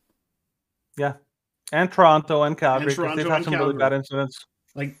 Yeah. And Toronto and Calgary. And Toronto they've had and some Calgary. really bad incidents.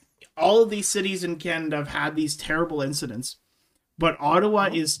 Like, all of these cities in Canada have had these terrible incidents. But Ottawa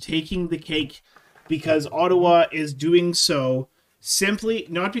is taking the cake because Ottawa is doing so simply,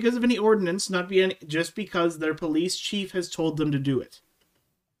 not because of any ordinance, just because their police chief has told them to do it.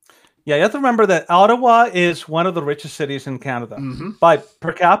 Yeah, you have to remember that Ottawa is one of the richest cities in Canada. Mm-hmm. By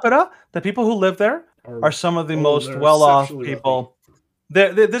per capita, the people who live there are some of the most well-off people.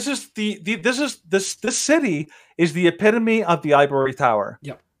 This city is the epitome of the Ivory Tower.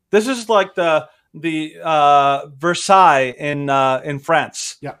 Yep. This is like the Versailles in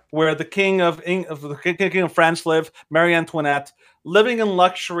France. Yep. Where the king of France lived, Marie Antoinette, living in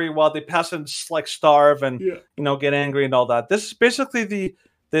luxury while the peasants like starve and get angry and all that. This is basically the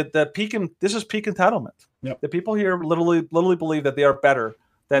peak. This is peak entitlement. Yep. The people here literally believe that they are better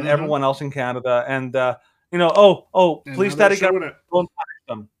than everyone else in Canada, and police daddy got don't punish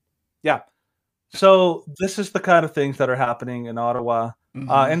them. Yeah. So this is the kind of things that are happening in Ottawa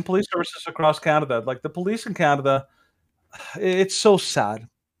and police services across Canada. Like the police in Canada, it's so sad.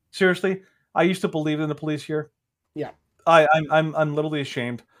 Seriously, I used to believe in the police here. Yeah. I'm literally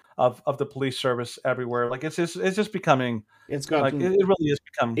ashamed of the police service everywhere. Like it's just becoming. It's gotten like it really is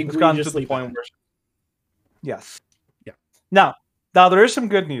becoming. It's gotten to the point where. Yes. Yeah. Now there is some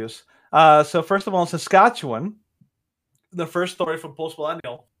good news. So first of all, in Saskatchewan, the first story from Post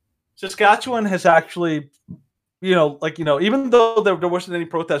Millennial, Saskatchewan has actually, even though there wasn't any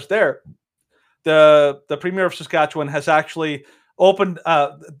protest there, the premier of Saskatchewan has actually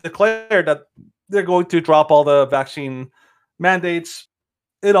declared that they're going to drop all the vaccine mandates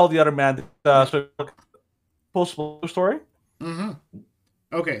and all the other mandates. So, Post story. Mm-hmm.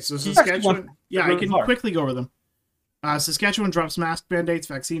 Okay, so Saskatchewan. Yeah, I can quickly go over them. Saskatchewan drops mask mandates,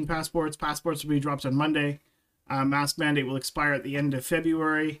 vaccine passports. Passports will be dropped on Monday. Mask mandate will expire at the end of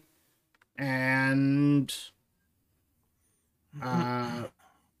February. And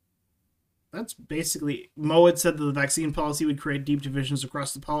that's basically... Mo had said that the vaccine policy would create deep divisions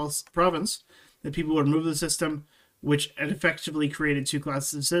across the province, that people would remove the system, which effectively created two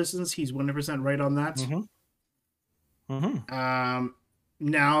classes of citizens. He's 100% right on that. Mm-hmm. Mm-hmm.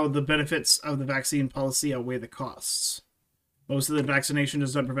 Now, the benefits of the vaccine policy outweigh the costs. Most of the vaccination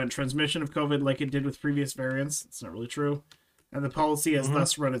does not prevent transmission of COVID like it did with previous variants. That's not really true. And the policy has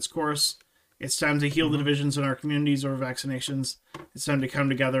thus run its course. It's time to heal the divisions in our communities over vaccinations. It's time to come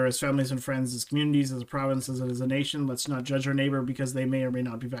together as families and friends, as communities, as a province, as a nation. Let's not judge our neighbor because they may or may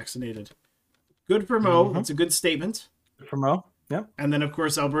not be vaccinated. Good for Mo. It's a good statement. Good for Mo. Yeah. And then, of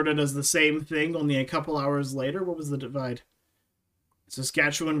course, Alberta does the same thing, only a couple hours later. What was the divide?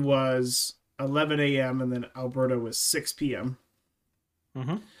 Saskatchewan was 11 a.m. and then Alberta was 6 p.m.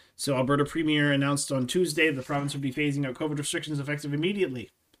 Mm-hmm. So Alberta Premier announced on Tuesday the province would be phasing out COVID restrictions effective immediately.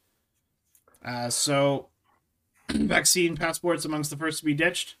 So vaccine passports amongst the first to be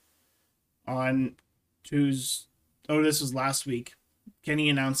ditched on Tuesday. Oh, this was last week. Kenny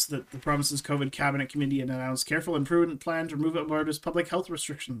announced that the province's COVID cabinet committee had announced careful and prudent plan to remove Alberta's public health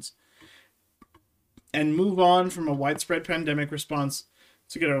restrictions and move on from a widespread pandemic response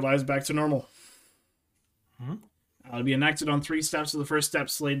to get our lives back to normal. Mm-hmm. It'll be enacted on 3 steps, with the first step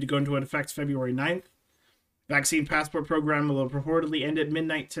slated to go into effect February 9th. Vaccine passport program will purportedly end at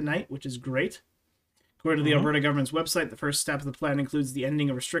midnight tonight, which is great. According to the Alberta government's website, the first step of the plan includes the ending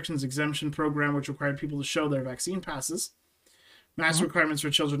of restrictions exemption program, which required people to show their vaccine passes. Mask requirements for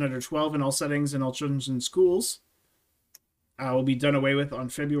children under 12 in all settings and all children in schools will be done away with on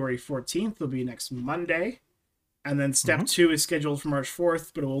February 14th. It'll be next Monday. And then step 2 is scheduled for March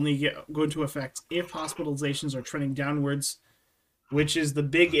 4th, but it will only go into effect if hospitalizations are trending downwards, which is the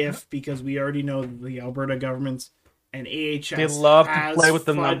big if, because we already know the Alberta government and AHS they love to play with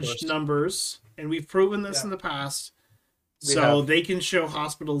the numbers. And we've proven this in the past. They can show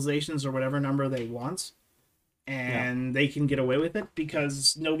hospitalizations or whatever number they want, and they can get away with it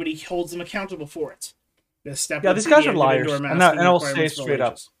because nobody holds them accountable for it. These guys are liars, and I'll say straight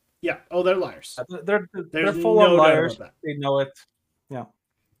up. Yeah. Oh, they're liars. They're full of liars. They know it. Yeah.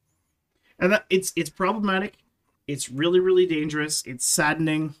 And it's problematic. It's really, really dangerous. It's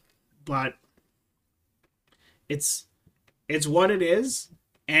saddening, but it's what it is,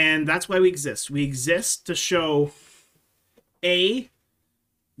 and that's why we exist. We exist to show A,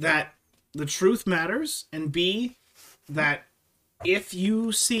 that the truth matters, and B, that if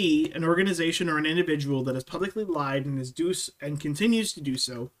you see an organization or an individual that has publicly lied and continues to do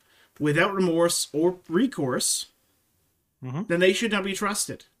so without remorse or recourse, then they should not be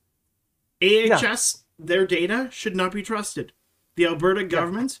trusted. AHS, their data should not be trusted. The Alberta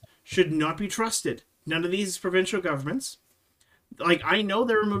government should not be trusted. None of these provincial governments. Like, I know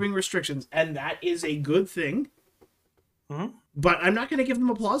they're removing restrictions, and that is a good thing. But I'm not going to give them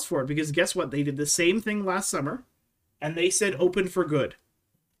applause for it, because guess what? They did the same thing last summer, and they said open for good.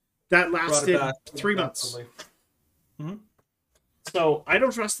 That lasted 3 months. So I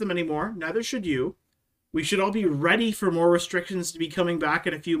don't trust them anymore. Neither should you. We should all be ready for more restrictions to be coming back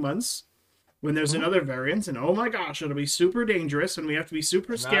in a few months when there's another variant. And oh my gosh, it'll be super dangerous, and we have to be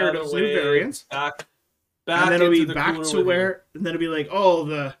super scared of this new variant. And then it'll be back to where, and then it'll be like,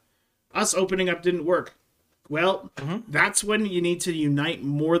 oh, us opening up didn't work. Well, that's when you need to unite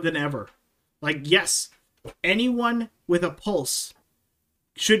more than ever. Like, yes, anyone with a pulse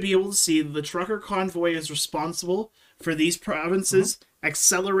should be able to see that the trucker convoy is responsible for these provinces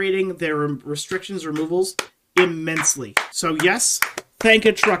accelerating their restrictions removals immensely. So yes, thank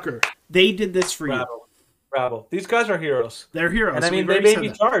a trucker. They did this for you. Bravo. These guys are heroes. They're heroes. And I mean, they may be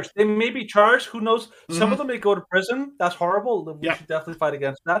charged. They may be charged. Who knows? Some of them may go to prison. That's horrible. We should definitely fight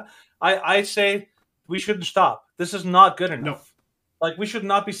against that. I say we shouldn't stop. This is not good enough. No. Like, we should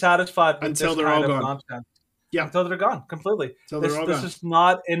not be satisfied with until this they're kind all of gone. nonsense. Yeah. Until they're gone completely. This is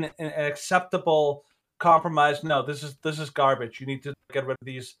not an acceptable compromise. No, this is garbage. You need to get rid of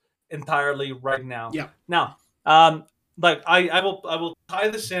these entirely right now. Yeah. Now, like I will tie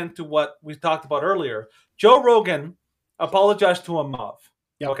this into what we talked about earlier. Joe Rogan apologized to a mob.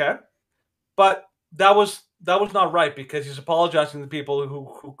 Yep. Okay, but that was not right, because he's apologizing to people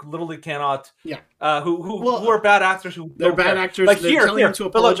who literally cannot. Yeah. Who are bad actors. They're bad actors. Like, they're telling him to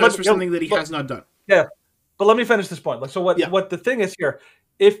apologize for something that he has not done. Yeah. But let me finish this point. Like, so what the thing is here,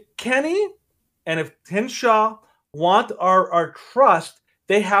 if Kenny and if Hinshaw want our trust,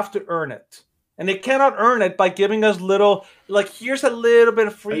 they have to earn it. And they cannot earn it by giving us little, like, here's a little bit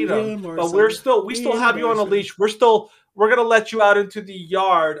of freedom, but we still have you on a leash. We're going to let you out into the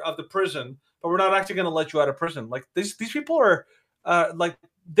yard of the prison, but we're not actually going to let you out of prison. Like, these people are, like,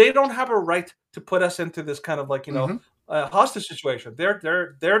 they don't have a right to put us into this kind of, like, hostage situation. They're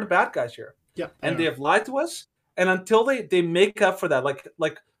the bad guys here. Yeah, and they have lied to us. And until they make up for that,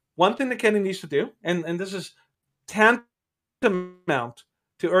 like one thing that Kenny needs to do, and this is tantamount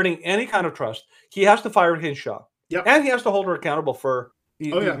to earning any kind of trust, he has to fire Hinshaw. Yep. And he has to hold her accountable for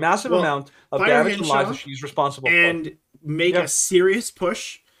the massive amount of damage and lies that she's responsible for. And make a serious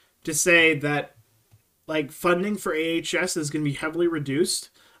push to say that, like, funding for AHS is going to be heavily reduced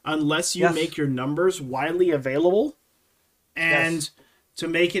unless you make your numbers widely available, and to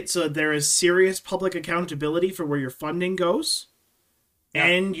make it so there is serious public accountability for where your funding goes. Yeah.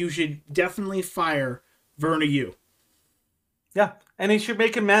 And you should definitely fire Verna Yu. Yeah, and he should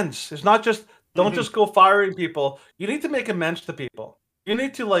make amends. It's not just, don't just go firing people. You need to make amends to people. You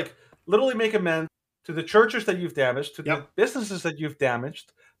need to, like, literally make amends to the churches that you've damaged, to the businesses that you've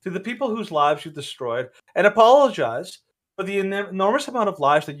damaged, to the people whose lives you've destroyed, and apologize for the enormous amount of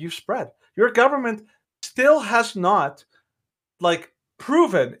lies that you've spread. Your government still has not, like,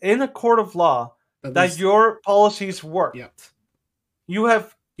 proven in a court of law that your policies worked. Yeah.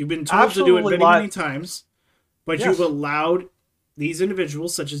 You've been told to do it many times, but you've allowed these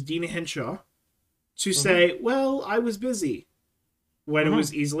individuals, such as Dina Hinshaw, to say, well, I was busy, when it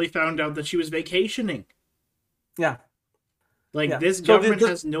was easily found out that she was vacationing. Yeah. Like, this government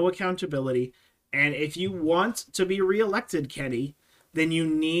has no accountability, and if you want to be reelected, Kenny, then you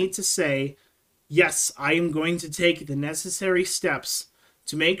need to say, yes, I am going to take the necessary steps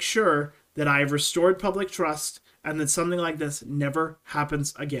to make sure that I have restored public trust and that something like this never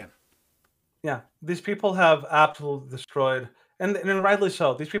happens again. Yeah, these people have absolutely destroyed, and rightly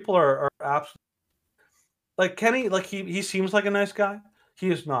so. These people are absolutely, like, Kenny, like, he seems like a nice guy. He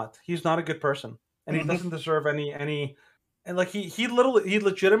is not. He's not a good person, and he doesn't deserve any, and, like, he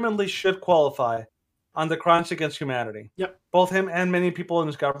legitimately should qualify on the crimes against humanity. Yep. Both him and many people in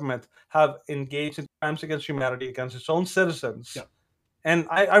his government have engaged in crimes against humanity against its own citizens. Yep. And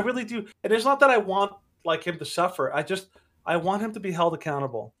I really do. And it's not that I want, like, him to suffer. I want him to be held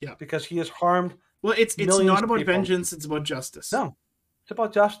accountable. Yeah. Because he has harmed. Well, it's not about vengeance. It's about justice. No, it's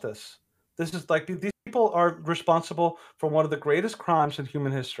about justice. This is, like, these people are responsible for one of the greatest crimes in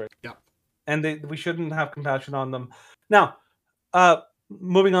human history. Yeah. And we shouldn't have compassion on them. Now,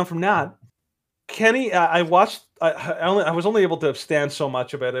 moving on from that, Kenny, I watched. I was only able to stand so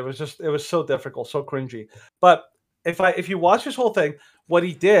much of it. It was so difficult, so cringy. But if you watch this whole thing, what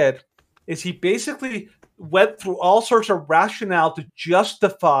he did is he basically went through all sorts of rationale to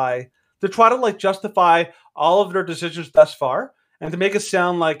try to justify all of their decisions thus far. and to make it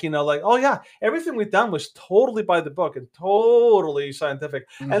sound like, like, oh yeah, everything we've done was totally by the book and totally scientific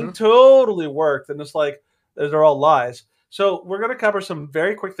and totally worked. And it's like, they're all lies. So we're going to cover some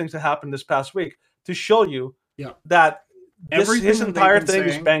very quick things that happened this past week to show you that his entire thing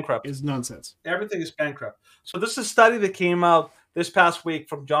is bankrupt. Is nonsense. Everything is bankrupt. So this is a study that came out this past week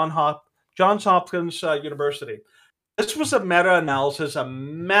from Johns Hopkins University. This was a meta-analysis, a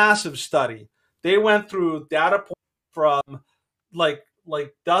massive study. They went through data points from like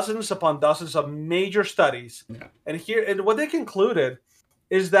dozens upon dozens of major studies, and what they concluded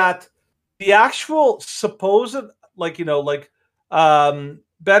is that the actual supposed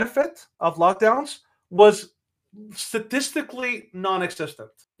benefit of lockdowns was statistically non-existent.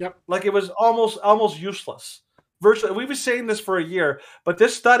 Yep. Like it was almost useless. Virtually, we've been saying this for a year, but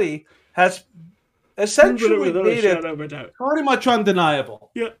this study has essentially made it pretty much undeniable.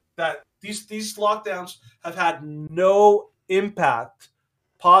 Yeah. That these lockdowns have had no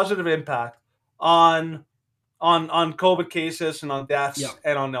positive impact on COVID cases and on deaths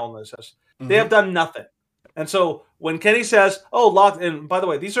and on illnesses. They have done nothing. And so when Kenny says, and by the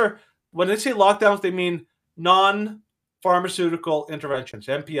way, when they say lockdowns, they mean non-pharmaceutical interventions,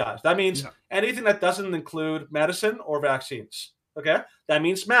 NPIs. That means anything that doesn't include medicine or vaccines. Okay? That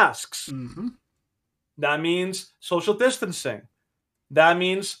means masks. That means social distancing. That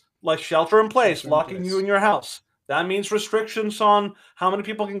means like shelter in place, locking you in your house. That means restrictions on how many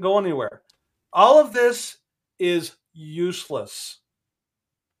people can go anywhere. All of this is useless.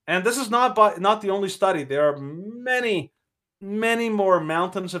 And this is not the only study. There are many, many more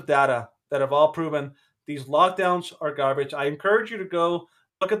mountains of data that have all proven these lockdowns are garbage. I encourage you to go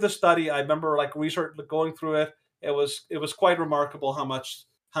look at the study. I remember going through it. It was quite remarkable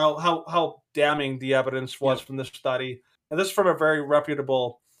how damning the evidence was from this study. And this is from a very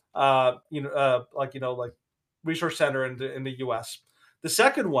reputable research center in the US. The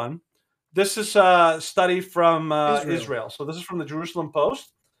second one, this is a study from Israel. So this is from the Jerusalem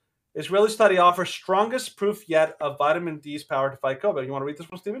Post. Israeli study offers strongest proof yet of vitamin D's power to fight COVID. You want to read this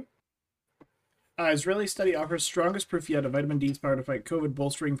one, Stephen? Israeli study offers strongest proof yet of vitamin D's power to fight COVID,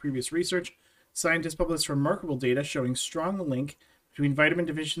 bolstering previous research. Scientists published remarkable data showing strong link between vitamin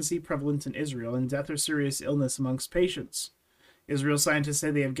deficiency prevalence in Israel and death or serious illness amongst patients. Israel scientists say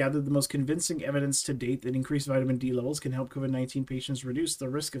they have gathered the most convincing evidence to date that increased vitamin D levels can help COVID-19 patients reduce the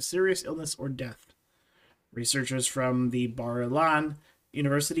risk of serious illness or death. Researchers from the Bar Ilan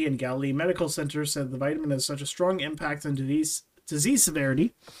University and Galilee Medical Center said the vitamin has such a strong impact on disease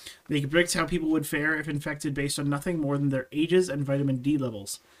severity. They can predict how people would fare if infected based on nothing more than their ages and vitamin D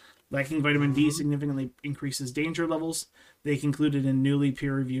levels. Lacking vitamin D significantly increases danger levels. They concluded in newly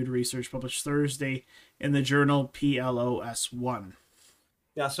peer-reviewed research published Thursday in the journal PLOS1.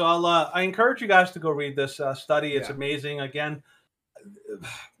 Yeah, so I encourage you guys to go read this study. It's amazing. Again,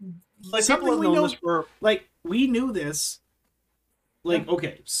 something we know. We knew this.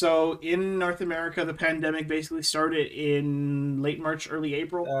 Okay, so in North America, the pandemic basically started in late March, early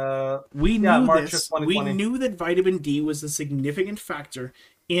April. We knew March this. We knew that vitamin D was a significant factor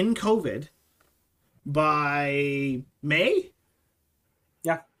in COVID by May.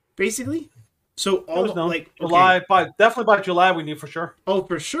 Yeah, basically. So July, definitely by July, we knew for sure. Oh,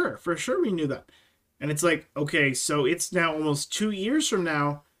 for sure, we knew that. And it's like, okay, so it's now almost 2 years from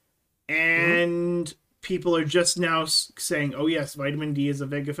now, and people are just now saying, oh yes, vitamin D is a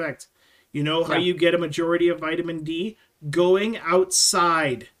big effect. You know how you get a majority of vitamin D? Going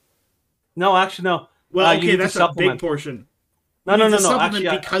outside. No, actually, no. Well, okay, that's a big portion. No. Actually,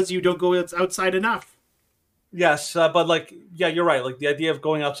 because you don't go outside enough. Yes, but you're right. Like the idea of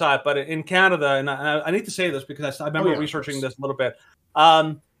going outside, but in Canada, and I need to say this because I remember researching this a little bit.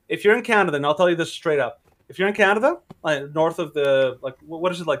 If you're in Canada, and I'll tell you this straight up, if you're in Canada, north of the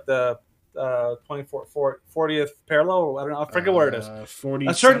what is it, like the 40th parallel, or I don't know, I forget where it is. 40.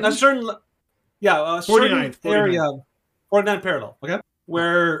 A certain certain area, 49 parallel. Okay,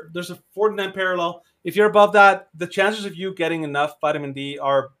 where there's a 49 parallel. If you're above that, the chances of you getting enough vitamin D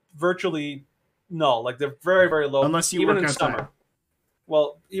are virtually null. Like they're very, very low. Unless you even work in outside. summer.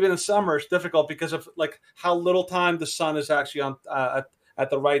 Well, even in summer, it's difficult because of how little time the sun is actually on at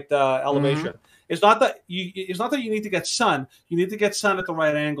the right elevation. It's not that you need to get sun. You need to get sun at the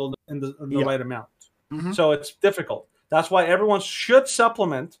right angle in the right amount. So it's difficult. That's why everyone should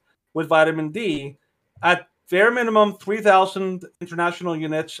supplement with vitamin D at bare minimum 3,000 international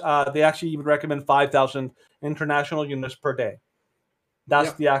units. They actually even recommend 5,000 international units per day.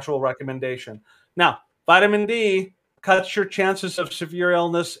 That's the actual recommendation. Now, vitamin D cuts your chances of severe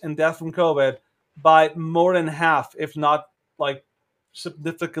illness and death from COVID by more than half, if not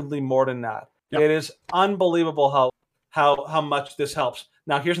significantly more than that. It is unbelievable how much this helps.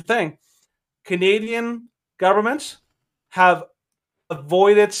 Now, here's the thing. Canadian governments have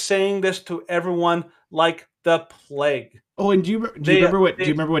avoided saying this to everyone like the plague. Oh, and do you remember what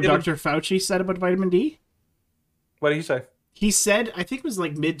Dr. Fauci said about vitamin D? What did he say? He said, I think it was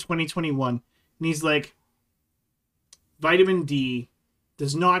like mid-2021, and he's like, vitamin D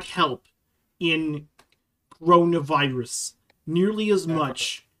does not help in coronavirus nearly as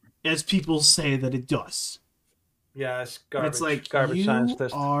much as people say that it does. Yeah, it's garbage. And it's like, garbage you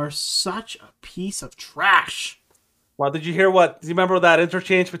scientist. are such a piece of trash. Well, did you hear do you remember that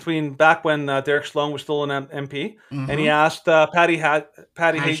interchange between back when Derek Sloan was still an MP, and he asked Patty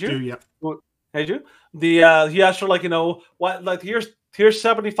Hajdu? Hajdu? He asked her, like, what, like, here's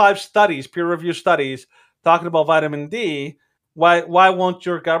 75 studies, peer-reviewed studies, talking about vitamin D. Why won't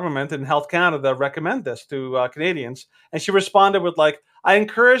your government and Health Canada recommend this to Canadians? And she responded with, like, I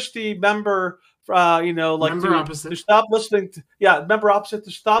encourage the member, to stop listening to, member opposite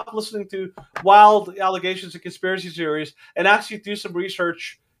to stop listening to wild allegations and conspiracy theories and actually do some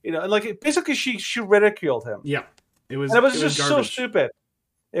research. And like, basically she ridiculed him. Yeah, it was just garbage. So stupid.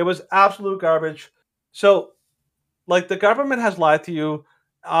 It was absolute garbage. So, like, the government has lied to you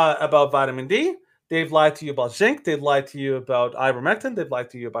about vitamin D. They've lied to you about zinc. They've lied to you about ivermectin. They've lied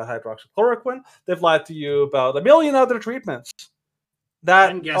to you about hydroxychloroquine. They've lied to you about a million other treatments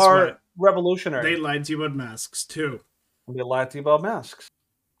that are revolutionary. They lied to you about masks, too. They lied to you about masks.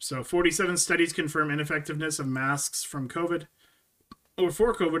 So 47 studies confirm ineffectiveness of masks from COVID or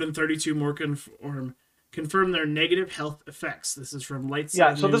for COVID, and 32 more confirm their negative health effects. This is from Lightside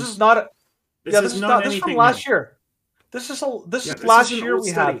Yeah, so News. this is not... This is from last year. This is last year we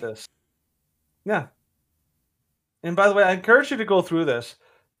had this. Yeah. And by the way, I encourage you to go through this.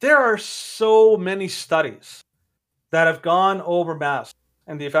 There are so many studies that have gone over masks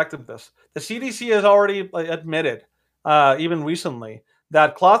and the effectiveness. The CDC has already admitted, even recently,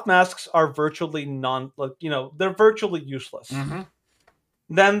 that cloth masks are virtually they're virtually useless. Mm-hmm.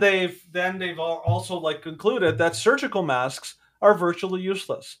 Then they've also concluded that surgical masks are virtually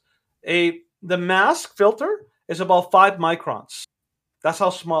useless. The mask filter is about 5 microns. That's how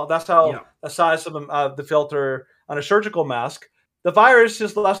small. That's how the size of the filter on a surgical mask. The virus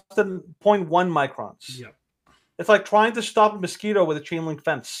is less than 0.1 microns. Yep. It's like trying to stop a mosquito with a chain link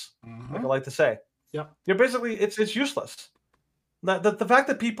fence. Mm-hmm. Like I like to say. Yep. You're basically it's useless. The fact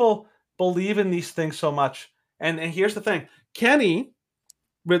that people believe in these things so much, and here's the thing, Kenny,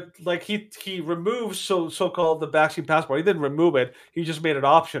 he removes so-called the vaccine passport. He didn't remove it. He just made it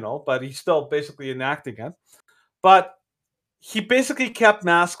optional, but he's still basically enacting it. But he basically kept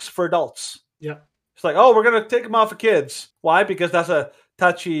masks for adults. Yeah. It's like, oh, we're going to take them off for kids. Why? Because that's a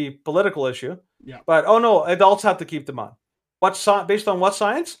touchy political issue. Yeah. But, oh, no, adults have to keep them on. Based on what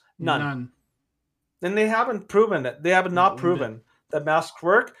science? None. And they haven't proven it. They have not proven that masks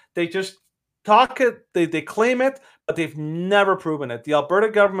work. They just talk it. They claim it, but they've never proven it. The Alberta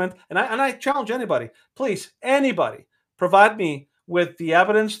government, and I challenge anybody, please, anybody, provide me with the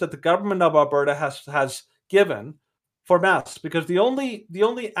evidence that the government of Alberta has given for masks, because the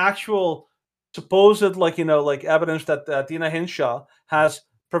only actual supposed evidence that Dina Hinshaw has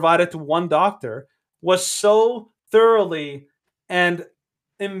provided to one doctor was so thoroughly and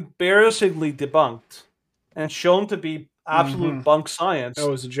embarrassingly debunked and shown to be absolute bunk science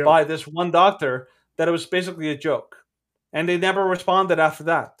by this one doctor that it was basically a joke, and they never responded after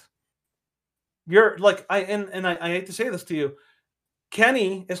that. You're like, I hate to say this to you,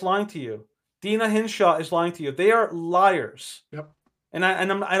 Kenny is lying to you. Dina Hinshaw is lying to you. They are liars. Yep. And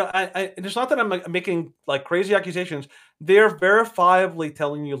it's not that I'm making crazy accusations. They're verifiably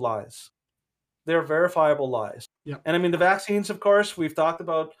telling you lies. They're verifiable lies. Yep. And I mean, the vaccines, of course, we've talked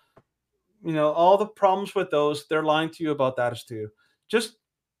about, all the problems with those. They're lying to you about that as too. Just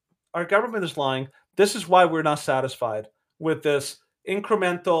our government is lying. This is why we're not satisfied with this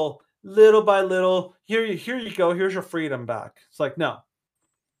incremental, little by little. Here you go. Here's your freedom back. It's like, no.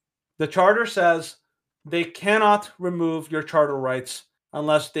 The charter says they cannot remove your charter rights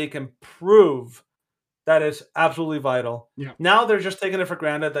unless they can prove that it's absolutely vital. Yeah. Now they're just taking it for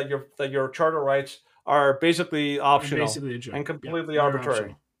granted that your charter rights are basically optional, basically a joke. And completely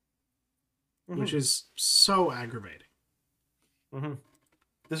arbitrary. Which is so aggravating. Mm-hmm.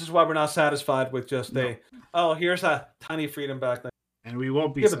 This is why we're not satisfied with just here's a tiny freedom back. And we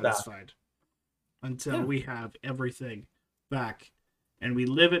won't be satisfied until we have everything back. And we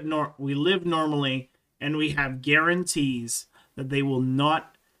live normally, and we have guarantees that they will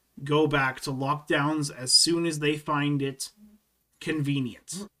not go back to lockdowns as soon as they find it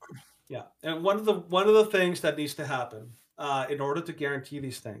convenient. Yeah, and one of the things that needs to happen in order to guarantee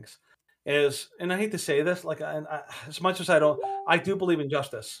these things is, and I hate to say this, like, as much as I do believe in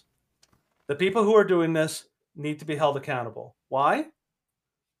justice. The people who are doing this need to be held accountable. Why?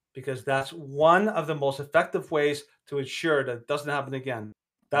 Because that's one of the most effective ways to ensure that it doesn't happen again.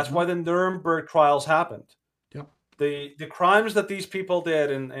 That's why the Nuremberg trials happened. Yep. The crimes that these people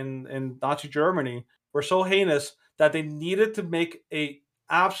did in Nazi Germany were so heinous that they needed to make a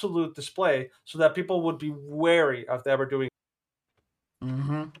absolute display so that people would be wary of ever doing it.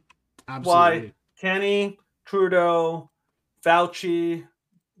 Mm-hmm. Absolutely. Why Kenny, Trudeau, Fauci,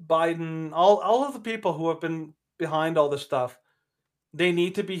 Biden, all of the people who have been behind all this stuff, they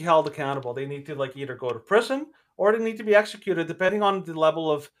need to be held accountable. They need to like either go to prison or they need to be executed, depending on the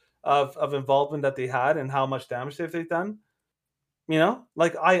level of involvement that they had and how much damage they've done. You know,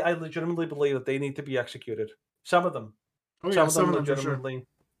 like I legitimately believe that they need to be executed. Some of them. Oh, yeah, some of them legitimately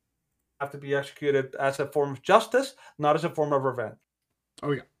have to be executed as a form of justice, not as a form of revenge.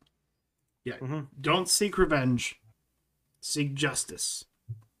 Oh, yeah. Yeah. Don't seek revenge. Seek justice.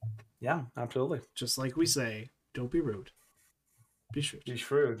 Yeah, absolutely. Just like we say, don't be rude. Be shrewd. Be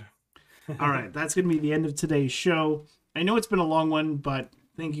shrewd. All right, that's going to be the end of today's show. I know it's been a long one, but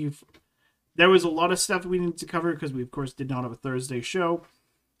thank you. There was a lot of stuff we needed to cover because we, of course, did not have a Thursday show.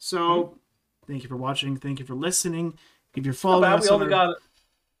 So, thank you for watching. Thank you for listening. If you're following us,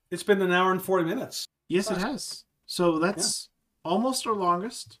 it's been an hour and 40 minutes. Yes, it has. So that's almost our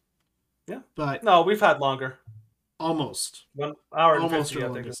longest. Yeah, but no, we've had longer. Almost 1 hour and almost 50. our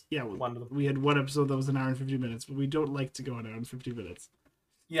longest. Yeah, we had one episode that was an hour and 50 minutes, but we don't like to go an hour and 50 minutes.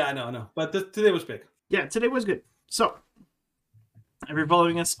 Yeah, I know. But today was big. Yeah, today was good. So, if you're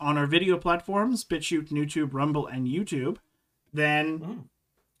following us on our video platforms, BitChute, YouTube, Rumble, and YouTube, then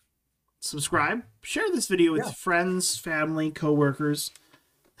subscribe, share this video with friends, family, coworkers.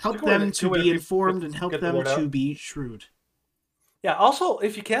 Help them to be informed and help them to be shrewd. Yeah. Also,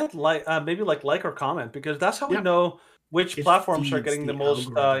 if you can't maybe like or comment, because that's how we know which platforms are getting the most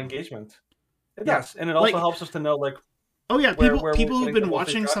engagement. It does, and it also helps us to know like. Oh yeah, people who've been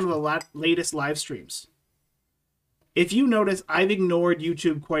watching some of the latest live streams. If you notice, I've ignored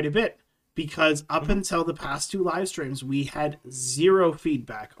YouTube quite a bit because up until the past 2 live streams, we had 0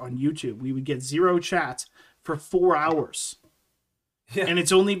 feedback on YouTube. We would get 0 chat for 4 hours. Yeah. And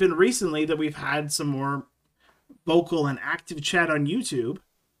it's only been recently that we've had some more vocal and active chat on YouTube,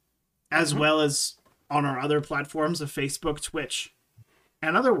 as well as on our other platforms of Facebook, Twitch,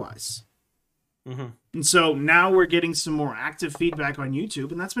 and otherwise. And so now we're getting some more active feedback on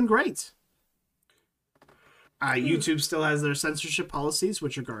YouTube, and that's been great. YouTube still has their censorship policies,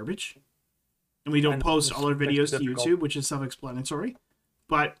 which are garbage. And we don't post all our videos to YouTube, which is self-explanatory.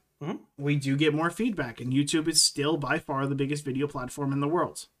 But we do get more feedback, and YouTube is still by far the biggest video platform in the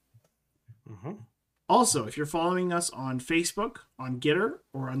world. Also, if you're following us on Facebook, on Gitter,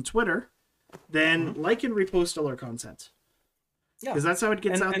 or on Twitter, then like and repost all our content. Because that's how it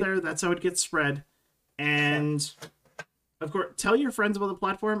gets out there. That's how it gets spread. And, of course, tell your friends about the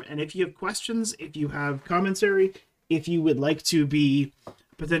platform. And if you have questions, if you have commentary, if you would like to be a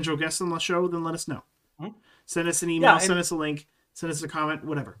potential guest on the show, then let us know. Send us an email, send us a link, send us a comment,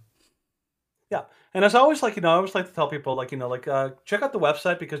 whatever. Yeah. And as always, I always like to tell people, check out the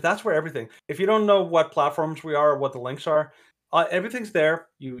website, because that's where everything, if you don't know what platforms we are or what the links are, everything's there.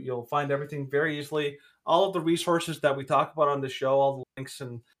 You'll find everything very easily. All of the resources that we talk about on the show, all the links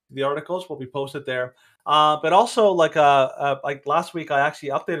and the articles will be posted there. But also, like last week, I actually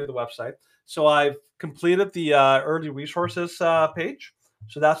updated the website. So I've completed the early resources page.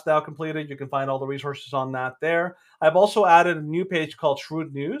 So that's now completed. You can find all the resources on that there. I've also added a new page called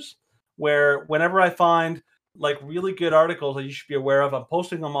Shrewd News, where whenever I find like really good articles that you should be aware of, I'm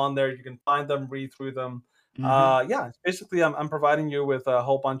posting them on there. You can find them, read through them. Basically, I'm providing you with a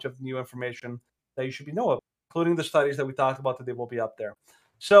whole bunch of new information that you should be know of, including the studies that we talked about today will be up there.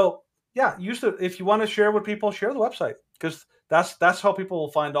 So yeah, if you want to share with people, share the website, because that's how people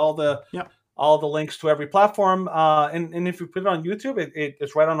will find all the links to every platform. And if you put it on YouTube,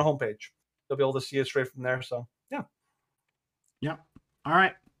 it's right on the homepage. They'll be able to see it straight from there. So yeah. All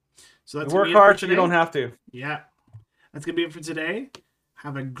right. So that's work hard so you don't have to. Yeah. That's going to be it for today.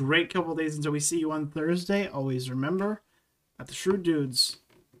 Have a great couple of days until we see you on Thursday. Always remember, at the Shrewd Dudes,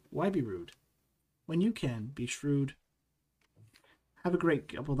 why be rude when you can be shrewd? Have a great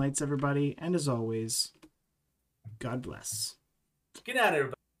couple nights, everybody. And as always, God bless. Good night,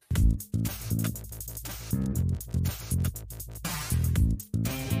 everybody.